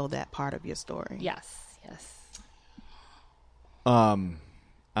to tell that part of your story. Yes.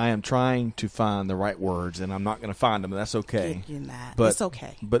 I am trying to find the right words, and I'm not going to find them. That's okay. You're not. But, it's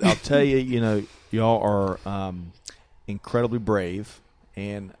okay. But I'll tell you, y'all are incredibly brave,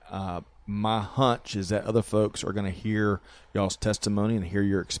 and my hunch is that other folks are going to hear y'all's testimony and hear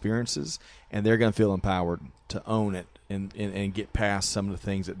your experiences, and they're going to feel empowered to own it and get past some of the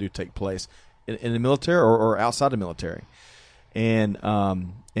things that do take place in the military or outside the military. And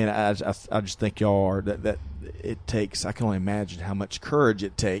I just think y'all are that it takes. I can only imagine how much courage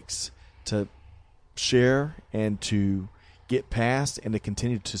it takes to share and to get past and to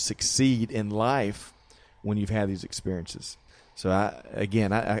continue to succeed in life when you've had these experiences. So I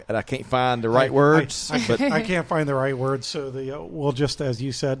can't find the right words. But I can't find the right words. So we'll just, as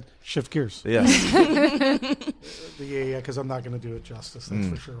you said, shift gears. Yeah. Because I'm not going to do it justice. That's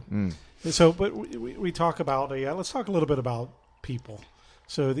for sure. So, but we talk about let's talk a little bit about people.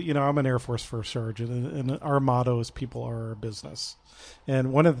 So, I'm an Air Force First Sergeant, and our motto is people are our business.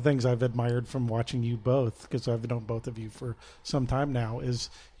 And one of the things I've admired from watching you both, because I've known both of you for some time now, is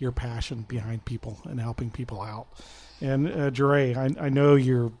your passion behind people and helping people out. And Jure, I know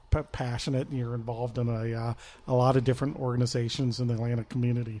you're passionate and you're involved in a lot of different organizations in the Atlanta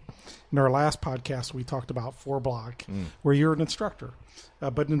community. In our last podcast, we talked about 4 Block, where you're an instructor.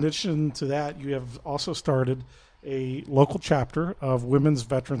 But in addition to that, you have also started a local chapter of Women's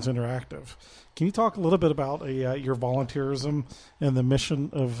Veterans Interactive. Can you talk a little bit about your volunteerism and the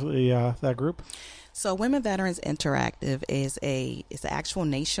mission of that group? So Women Veterans Interactive is an actual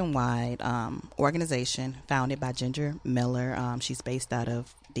nationwide organization founded by Ginger Miller. She's based out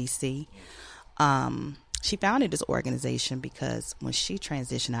of D.C. She founded this organization because when she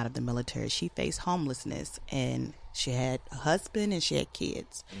transitioned out of the military, she faced homelessness, and she had a husband and she had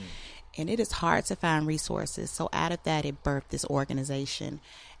kids. And it is hard to find resources. So out of that, it birthed this organization.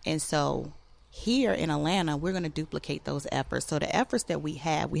 And so here in Atlanta, we're going to duplicate those efforts. So the efforts that we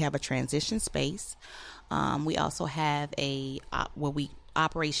have a transition space. We also have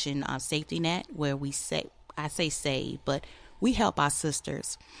Operation Safety Net, where I say save, but we help our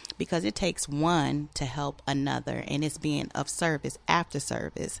sisters, because it takes one to help another, and it's being of service after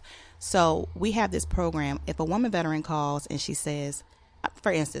service. So we have this program. If a woman veteran calls and she says,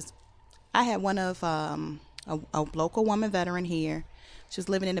 for instance, I had one of a local woman veteran here. She was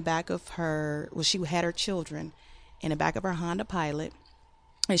living in the back of she had her children in the back of her Honda Pilot,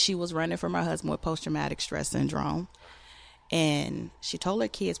 and she was running from her husband with post-traumatic stress syndrome. And she told her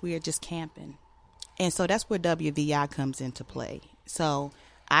kids we were just camping. And so that's where WVI comes into play. So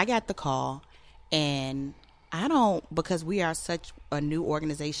I got the call, and because we are such a new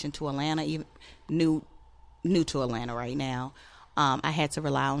organization to Atlanta, even new to Atlanta right now, I had to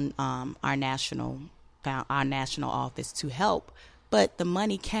rely on our national office to help. But the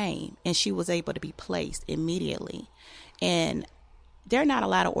money came, and she was able to be placed immediately. And there are not a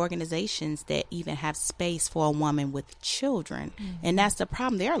lot of organizations that even have space for a woman with children. Mm-hmm. And that's the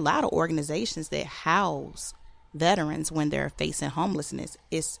problem. There are a lot of organizations that house veterans when they're facing homelessness.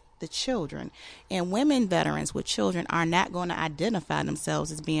 It's the children. And women veterans with children are not going to identify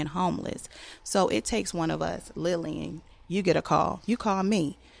themselves as being homeless. So it takes one of us, Lillian, you get a call. You call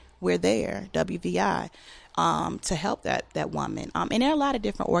me. We're there, WVI. To help that woman. And there are a lot of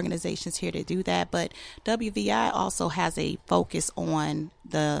different organizations here to do that, but WVI also has a focus on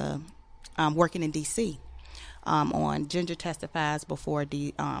the working in D.C. On Ginger Testifies before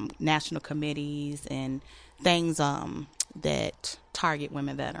the national committees and things that target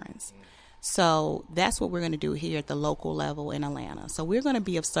women veterans. So that's what we're going to do here at the local level in Atlanta. So we're going to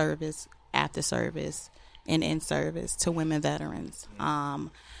be of service, after service, and in service to women veterans.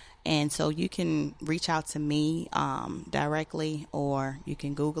 And so you can reach out to me directly, or you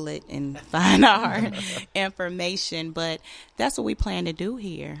can Google it and find our information. But that's what we plan to do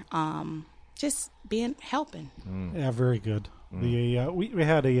here. Just helping. Yeah, very good. We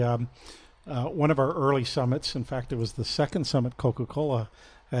had one of our early summits. In fact, it was the second summit Coca-Cola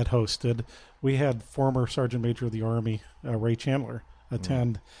had hosted. We had former Sergeant Major of the Army, Ray Chandler,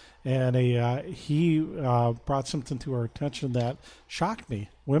 attend. And he brought something to our attention that shocked me.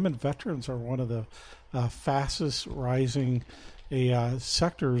 Women veterans are one of the fastest rising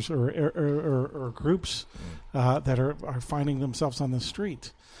sectors or groups that are finding themselves on the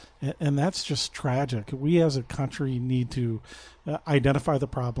street. And that's just tragic. We as a country need to identify the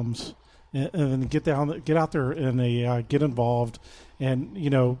problems and get out there and get involved,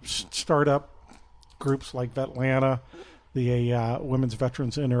 and start up groups like Vetlanta, the Women's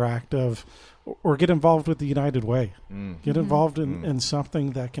Veterans Interactive, or get involved with the United Way. Get involved in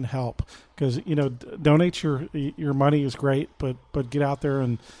something that can help, because donate your money is great, but get out there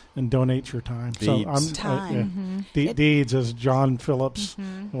and donate your time. Deeds. Deeds, as John Phillips,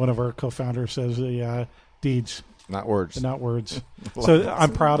 one of our co-founders, says, deeds, not words. Not words. So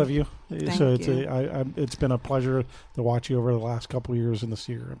I'm proud of you. Thank you. It's been a pleasure to watch you over the last couple of years and to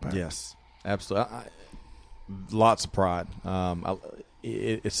see your impact. Yes, absolutely. Lots of pride.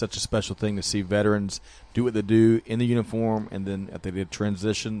 It's such a special thing to see veterans do what they do in the uniform, and then at the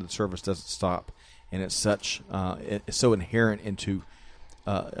transition, the service doesn't stop, and it's so inherent into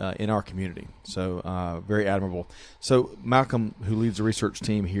in our community. So very admirable. So Malcolm, who leads the research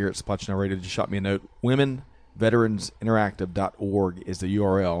team here at Supply Chain Now Radio, just shot me a note. WomenVeteransInteractive.org is the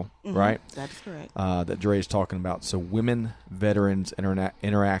URL, right? That's correct. That Dre is talking about. So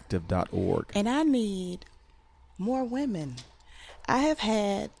WomenVeteransInteractive.org. And I need more women. I have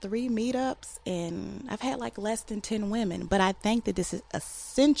had 3 meetups, and I've had less than 10 women, but I think that this is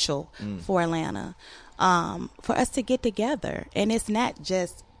essential for Atlanta, for us to get together. And it's not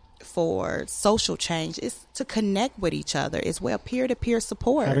just for social change, it's to connect with each other as well. Peer-to-peer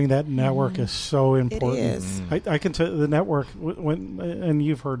support. Having that network is so important. It is. I can tell the network, and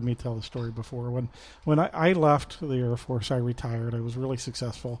you've heard me tell the story before. When I left the Air Force, I retired. I was really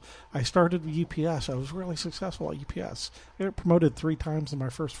successful. I started UPS. I was really successful at UPS. I got promoted 3 times in my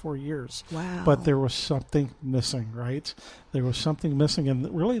first 4 years. Wow. But there was something missing, right? There was something missing, and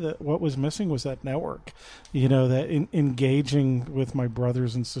really what was missing was that network, that engaging with my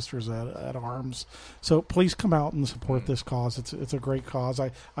brothers and sisters at arms. So please come out and support this cause. It's a great cause.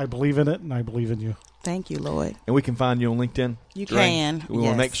 I believe in it, and I believe in you. Thank you, Lloyd. And we can find you on LinkedIn. You can. We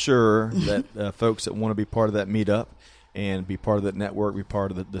want to make sure that folks that want to be part of that meetup and be part of that network, be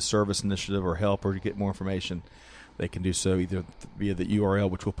part of the service initiative or help, or to get more information, they can do so either via the URL,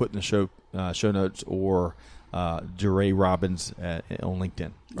 which we'll put in the show notes, or Dre Robbins on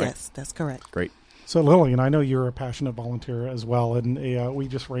LinkedIn. Right? Yes, that's correct. Great. So, Lillian, I know you're a passionate volunteer as well, and we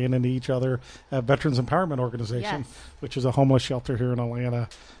just ran into each other at Veterans Empowerment Organization, which is a homeless shelter here in Atlanta,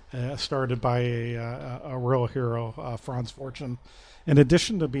 started by a real hero, Franz Fortune. In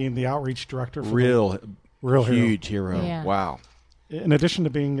addition to being the outreach director for real huge hero. Yeah. Wow. In addition to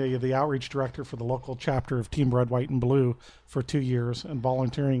being the outreach director for the local chapter of Team Red, White, and Blue for 2 years and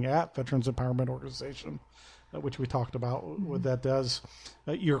volunteering at Veterans Empowerment Organization, which we talked about what that does.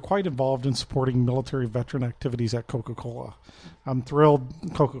 You're quite involved in supporting military veteran activities at Coca-Cola. I'm thrilled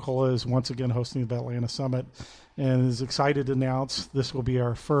Coca-Cola is once again hosting the Atlanta Summit and is excited to announce this will be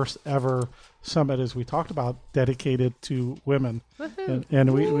our first ever summit, as we talked about, dedicated to women.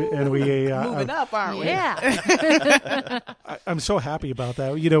 And we Moving up, aren't we? Yeah. I'm so happy about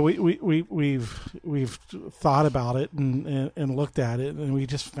that. We've thought about it and looked at it, and we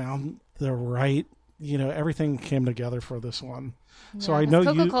just found the right, everything came together for this one. So I know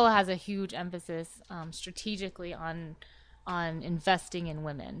Coca-Cola has a huge emphasis strategically on investing in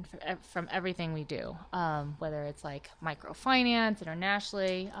women from everything we do, whether it's like microfinance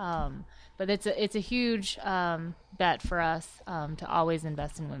internationally, but it's a huge bet for us to always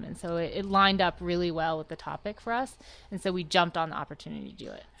invest in women. So it lined up really well with the topic for us, and so we jumped on the opportunity to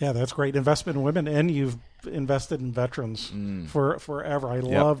do it. Yeah, that's great. Investment in women, and you've invested in veterans for forever. I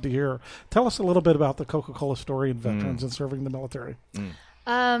love to hear. Tell us a little bit about the Coca-Cola story in veterans and serving the military.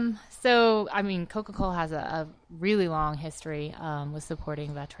 So, I mean, Coca-Cola has a really long history with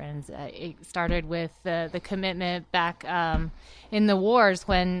supporting veterans. It started with the commitment back in the wars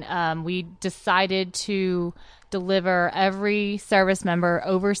when we decided to deliver every service member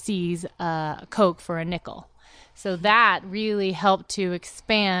overseas Coke for a nickel. So that really helped to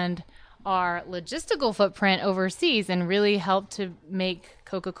expand our logistical footprint overseas and really helped to make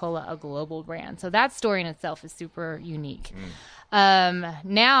Coca-Cola a global brand. So that story in itself is super unique.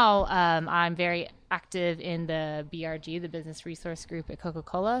 Now I'm very active in the BRG, the Business Resource Group at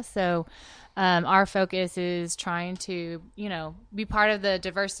Coca-Cola. So our focus is trying to, be part of the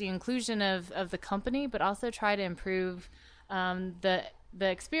diversity and inclusion of the company, but also try to improve the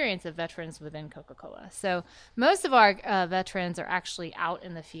experience of veterans within Coca-Cola. So most of our veterans are actually out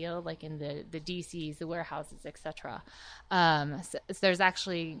in the field, like in the DCs, the warehouses, etc. So there's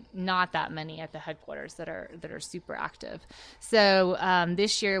actually not that many at the headquarters that are super active. So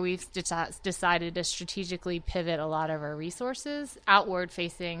this year we've decided to strategically pivot a lot of our resources outward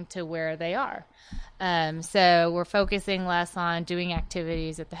facing to where they are. So we're focusing less on doing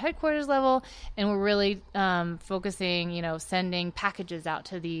activities at the headquarters level, and we're really focusing, sending packages out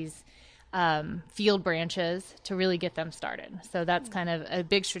to these field branches to really get them started. So that's kind of a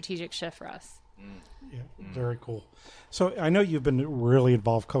big strategic shift for us. Yeah, very cool. So I know you've been really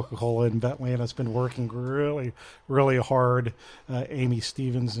involved. Coca-Cola in Atlanta has been working really, really hard. Amy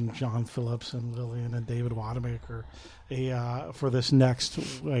Stevens and John Phillips and Lillian and David Wanamaker for this next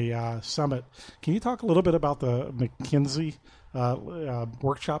summit. Can you talk a little bit about the McKinsey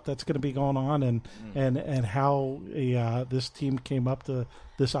workshop that's going to be going on and how this team came up to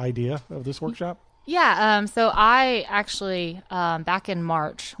this idea of this workshop? Yeah, so I actually, back in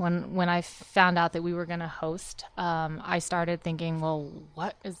March, when I found out that we were going to host, I started thinking, well,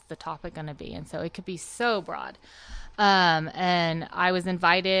 what is the topic going to be? And so it could be so broad. And I was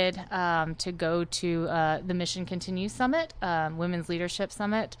invited to go to the Mission Continues Summit, Women's Leadership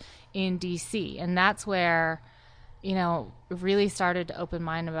Summit in D.C., and that's where really started to open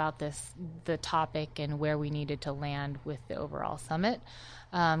mind about the topic and where we needed to land with the overall summit.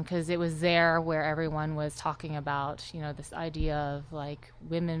 Because it was there where everyone was talking about, this idea of like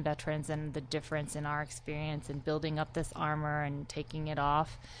women veterans and the difference in our experience and building up this armor and taking it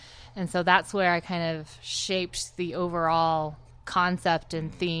off. And so that's where I kind of shaped the overall concept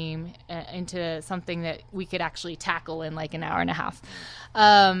and theme into something that we could actually tackle in like an hour and a half.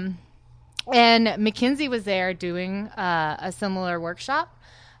 And McKinsey was there doing a similar workshop.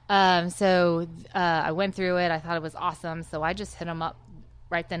 So I went through it. I thought it was awesome. So I just hit them up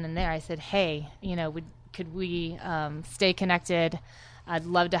right then and there. I said, hey, could we stay connected? I'd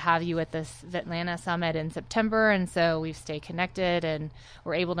love to have you at this Atlanta Summit in September. And so we've stayed connected and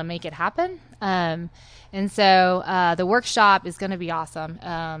we're able to make it happen. And so the workshop is going to be awesome.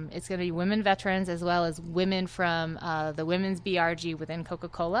 It's going to be women veterans as well as women from the Women's BRG within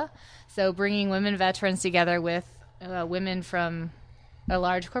Coca-Cola. So bringing women veterans together with women from a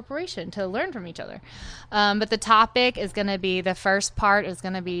large corporation to learn from each other. But the topic is going to be, the first part is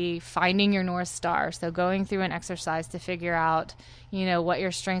going to be finding your North Star. So going through an exercise to figure out, what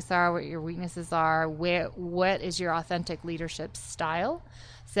your strengths are, what your weaknesses are, what is your authentic leadership style.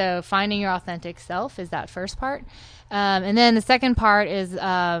 So finding your authentic self is that first part. And then the second part is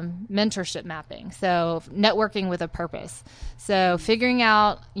mentorship mapping. So networking with a purpose. So figuring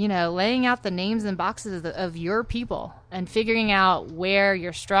out, laying out the names and boxes of your people and figuring out where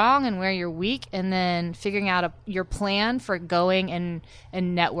you're strong and where you're weak, and then figuring out your plan for going and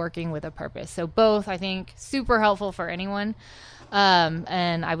networking with a purpose. So both, I think, super helpful for anyone.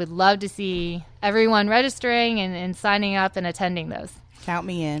 And I would love to see everyone registering and signing up and attending those. Count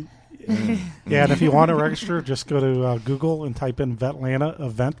me in. Yeah, and if you want to register, just go to Google and type in Vetlanta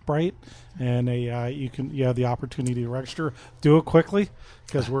Eventbrite, and you have the opportunity to register. Do it quickly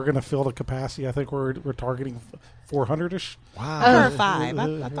because we're going to fill the capacity. I think we're targeting 400ish. Wow. Or 5.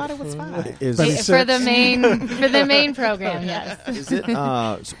 I thought it was 5. For the main program, yes. Is it?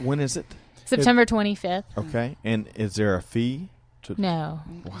 When is it? September 25th. Okay, and is there a fee? No.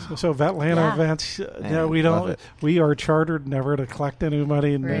 So Vetlanta events, no, we don't. We are chartered never to collect any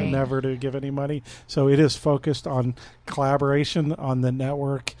money, never to give any money. So it is focused on collaboration on the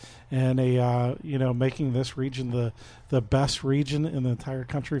network and making this region the best region in the entire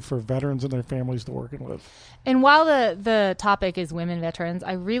country for veterans and their families to work and live. And while the topic is women veterans,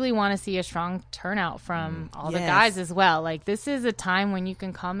 I really want to see a strong turnout from all the guys as well. Like, this is a time when you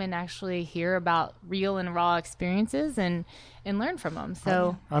can come and actually hear about real and raw experiences and learn from them.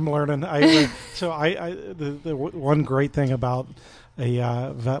 So I'm learning. The one great thing about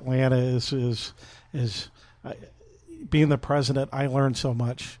Vetlanta is being the president. I learned so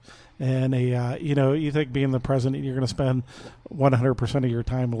much. And you think being the president, you're going to spend 100% of your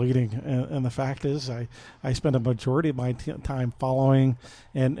time leading, and the fact is, I spend a majority of my time following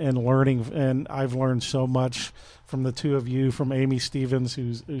and learning, and I've learned so much from the two of you, from Amy Stevens,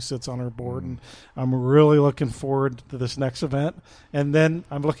 who sits on our board, and I'm really looking forward to this next event, and then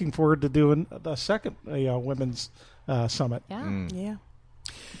I'm looking forward to doing the second women's summit. Yeah.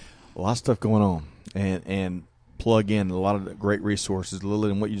 A lot of stuff going on, and plug in a lot of great resources. Lily,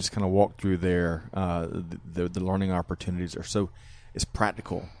 and what you just kind of walked through there, the learning opportunities it's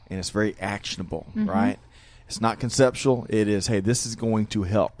practical and it's very actionable, right? It's not conceptual. It is, hey, this is going to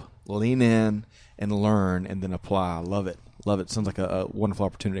help. Lean in and learn and then apply. Love it. Sounds like a wonderful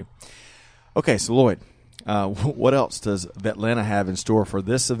opportunity. Okay, so Lloyd, what else does Vetlanta have in store for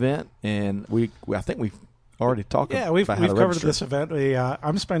this event? And I think we've already talked about we've how to covered register. this event.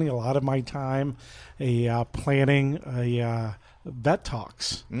 I'm spending a lot of my time planning Vet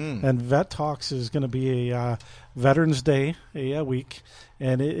Talks. And Vet Talks is going to be a Veterans Day a week,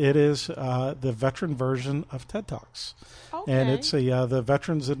 and it is the veteran version of TED Talks. Okay. And it's the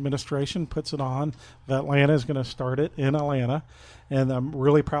Veterans Administration puts it on. Vetlanta is going to start it in Atlanta. And I'm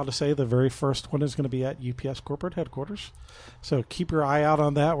really proud to say the very first one is going to be at UPS corporate headquarters. So keep your eye out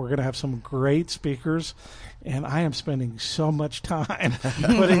on that. We're going to have some great speakers. And I am spending so much time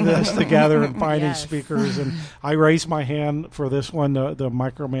putting this together and finding speakers. And I raised my hand for this one to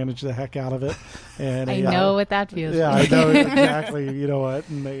micromanage the heck out of it. And I know what that feels like. Yeah, I know exactly. You know what?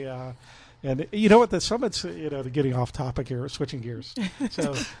 And you know what? The summits, getting off topic here, switching gears.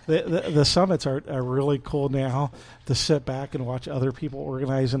 So the summits are really cool now to sit back and watch other people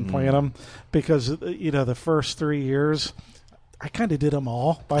organize and plan them, because, the first 3 years, I kind of did them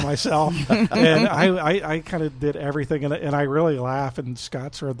all by myself. And I kind of did everything. And I really laugh, and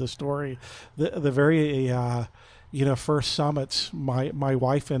Scott's heard the story. The very first summits, my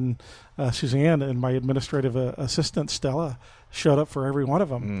wife and Suzanne and my administrative assistant, Stella, showed up for every one of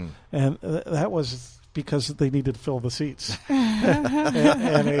them. And that was because they needed to fill the seats.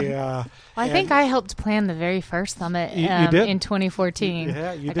 I think I helped plan the very first summit in 2014.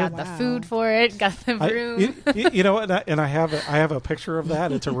 Yeah, you I did. got the food for it, got the room. I have a picture of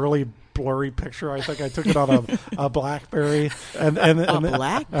that. It's a really blurry picture. I think I took it on a BlackBerry and on a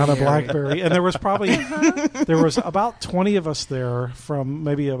BlackBerry. And there was probably there was about 20 of us there from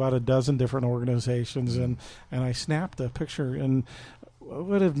maybe about a dozen different organizations, and I snapped a picture, and I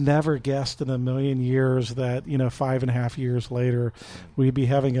would have never guessed in a million years that 5.5 years later we'd be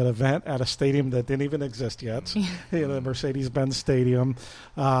having an event at a stadium that didn't even exist yet, the Mercedes-Benz Stadium,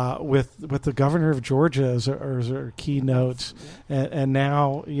 with the governor of Georgia as our keynotes, and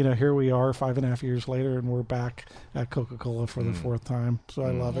now here we are 5.5 years later, and we're back at Coca-Cola for the fourth time. So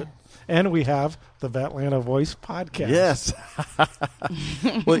I love it. And we have the Vetlanta Voice podcast. Yes.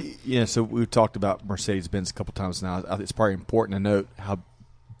 Well, so we've talked about Mercedes-Benz a couple times now. It's probably important to note how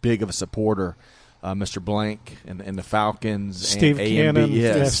big of a supporter Mr. Blank and the Falcons, Steve and Cannon, AMB,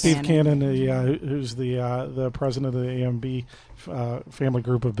 yes. Steve Cannon, who's the president of the AMB family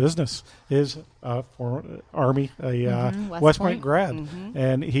group of business, is for Army, West Point grad,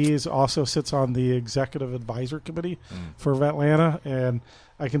 and he also sits on the executive advisor committee for Vetlanta, and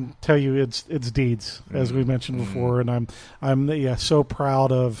I can tell you it's deeds, as we mentioned before, and I'm so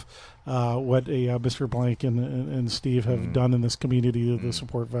proud of what Mr. Blank and Steve have done in this community to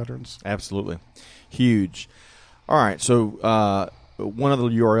support veterans. Absolutely. Huge. All right, so one other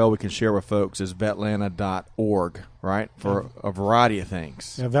URL we can share with folks is vetlanta.org, right, for a variety of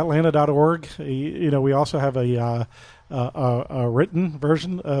things. Yeah, vetlanta.org. We also have a a written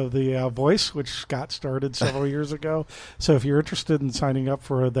version of the voice, which Scott started several years ago. So if you're interested in signing up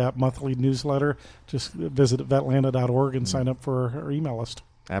for that monthly newsletter, just visit vetlanta.org and sign up for our email list.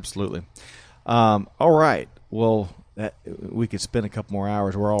 Absolutely. All right. Well, we could spend a couple more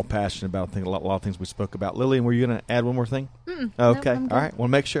hours. We're all passionate about a lot of things we spoke about. Lillian, were you going to add one more thing? Okay. No, all right. Want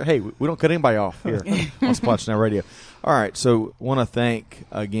to make sure. Hey, we don't cut anybody off here on Supply Chain Now Radio. All right. So want to thank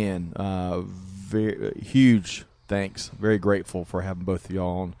again, very huge thanks. Very grateful for having both of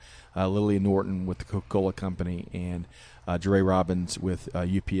y'all on. Lillian Norton with the Coca-Cola Company and Jeray Robbins with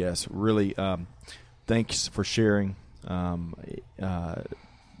UPS. Really, thanks for sharing.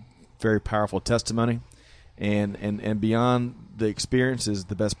 Very powerful testimony. And beyond the experiences,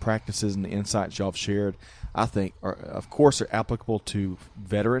 the best practices and the insights y'all have shared, I think, are applicable to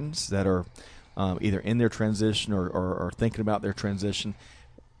veterans that are either in their transition or thinking about their transition.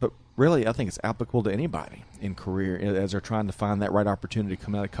 But really, I think it's applicable to anybody in career as they're trying to find that right opportunity to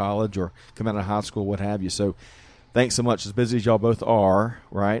come out of college or come out of high school, what have you. So thanks so much, as busy as y'all both are,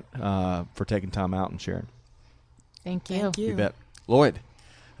 right, for taking time out and sharing. Thank you. Thank you. You bet. Lloyd,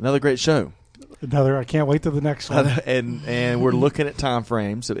 another great show. I can't wait to the next one. and we're looking at time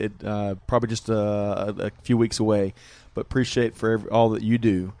frames. It probably just a few weeks away, but appreciate for all that you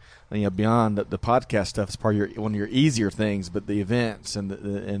do. Beyond the podcast stuff is part of one of your easier things, but the events and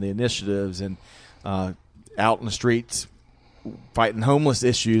the initiatives and out in the streets fighting homeless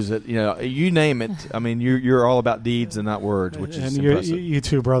issues. That you name it. I mean, you're all about deeds and not words, which is impressive. You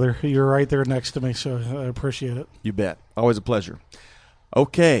too, brother. You're right there next to me, so I appreciate it. You bet. Always a pleasure.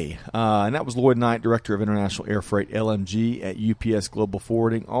 Okay, and that was Lloyd Knight, Director of International Air Freight, LMG, at UPS Global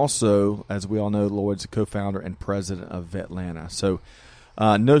Forwarding. Also, as we all know, Lloyd's a co-founder and president of Vetlanta. So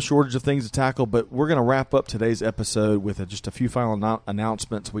no shortage of things to tackle, but we're going to wrap up today's episode with just a few final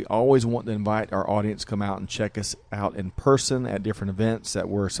announcements. We always want to invite our audience to come out and check us out in person at different events that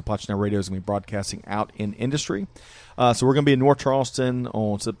Supply Chain Now Radio is going to be broadcasting out in industry. So we're going to be in North Charleston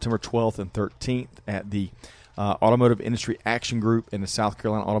on September 12th and 13th at the Automotive Industry Action Group and the South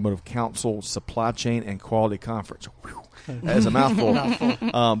Carolina Automotive Council Supply Chain and Quality Conference. Whew, that is a mouthful.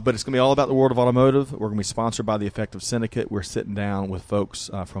 But it's going to be all about the world of automotive. We're going to be sponsored by the Effective Syndicate. We're sitting down with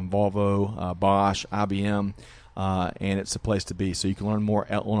folks from Volvo, Bosch, IBM, and it's a place to be. So you can learn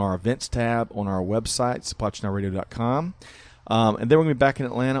more on our events tab on our website, supplychainradio.com. And then we're going to be back in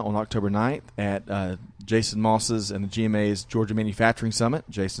Atlanta on October 9th at Jason Moss's and the GMA's Georgia Manufacturing Summit.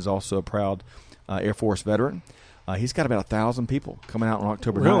 Jason's also a proud Air Force veteran. He's got about 1,000 people coming out on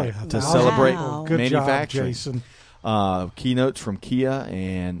October 9th to celebrate manufacturing. Good job, Jason. Keynotes from Kia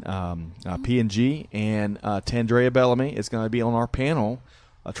and P&G, and Tandrea Bellamy is going to be on our panel,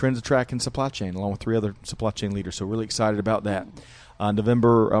 Trends of Track and Supply Chain, along with 3 other supply chain leaders. So really excited about that.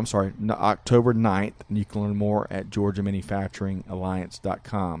 October 9th, and you can learn more at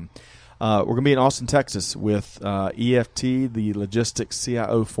GeorgiaManufacturingAlliance.com. We're going to be in Austin, Texas with EFT, the Logistics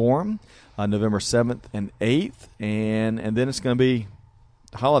CIO Forum, November 7th and 8th. And then it's going to be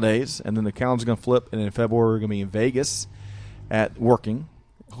holidays, and then the calendar's going to flip, and in February we're going to be in Vegas at working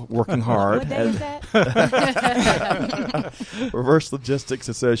hard. What day is that? Reverse Logistics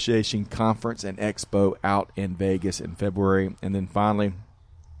Association Conference and Expo out in Vegas in February. And then finally,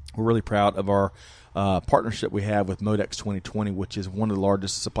 we're really proud of our partnership we have with Modex 2020, which is one of the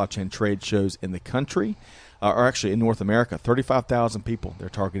largest supply chain trade shows in the country, or actually in North America. 35,000 people they're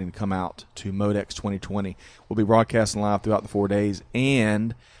targeting to come out to Modex 2020. We'll be broadcasting live throughout the 4 days,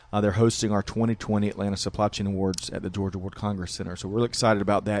 and they're hosting our 2020 Atlanta Supply Chain Awards at the Georgia World Congress Center. So we're really excited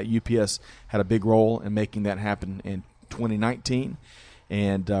about that. UPS had a big role in making that happen in 2019,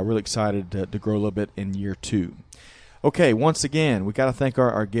 and really excited to grow a little bit in year 2. Okay, once again, we got to thank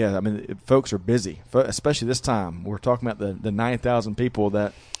our guests. I mean, folks are busy, especially this time. We're talking about the 9,000 people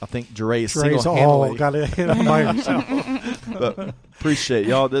that I think Jeray is single-handedly got to hit on by himself. But appreciate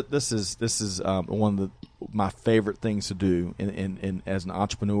y'all. This is one of my favorite things to do in as an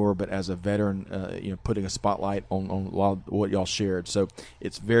entrepreneur, but as a veteran, putting a spotlight on a lot of what y'all shared. So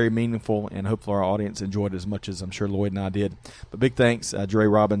it's very meaningful, and hopefully our audience enjoyed it as much as I'm sure Lloyd and I did. But big thanks,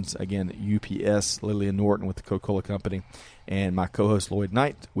 Jeray Robbins, again, UPS, Lillian Norton with the Coca-Cola Company, and my co-host Lloyd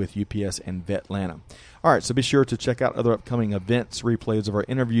Knight with UPS and Vetlanta. All right, so be sure to check out other upcoming events, replays of our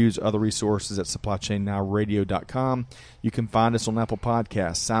interviews, other resources at supplychainnowradio.com. You can find us on Apple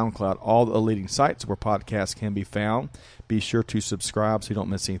Podcasts, SoundCloud, all the leading sites where podcasts can be found. Be sure to subscribe so you don't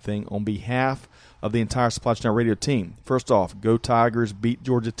miss anything. On behalf of the entire Supply Chain Now Radio team, first off, go Tigers, beat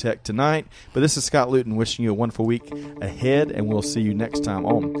Georgia Tech tonight. But this is Scott Luton wishing you a wonderful week ahead, and we'll see you next time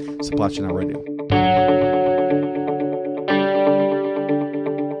on Supply Chain Now Radio.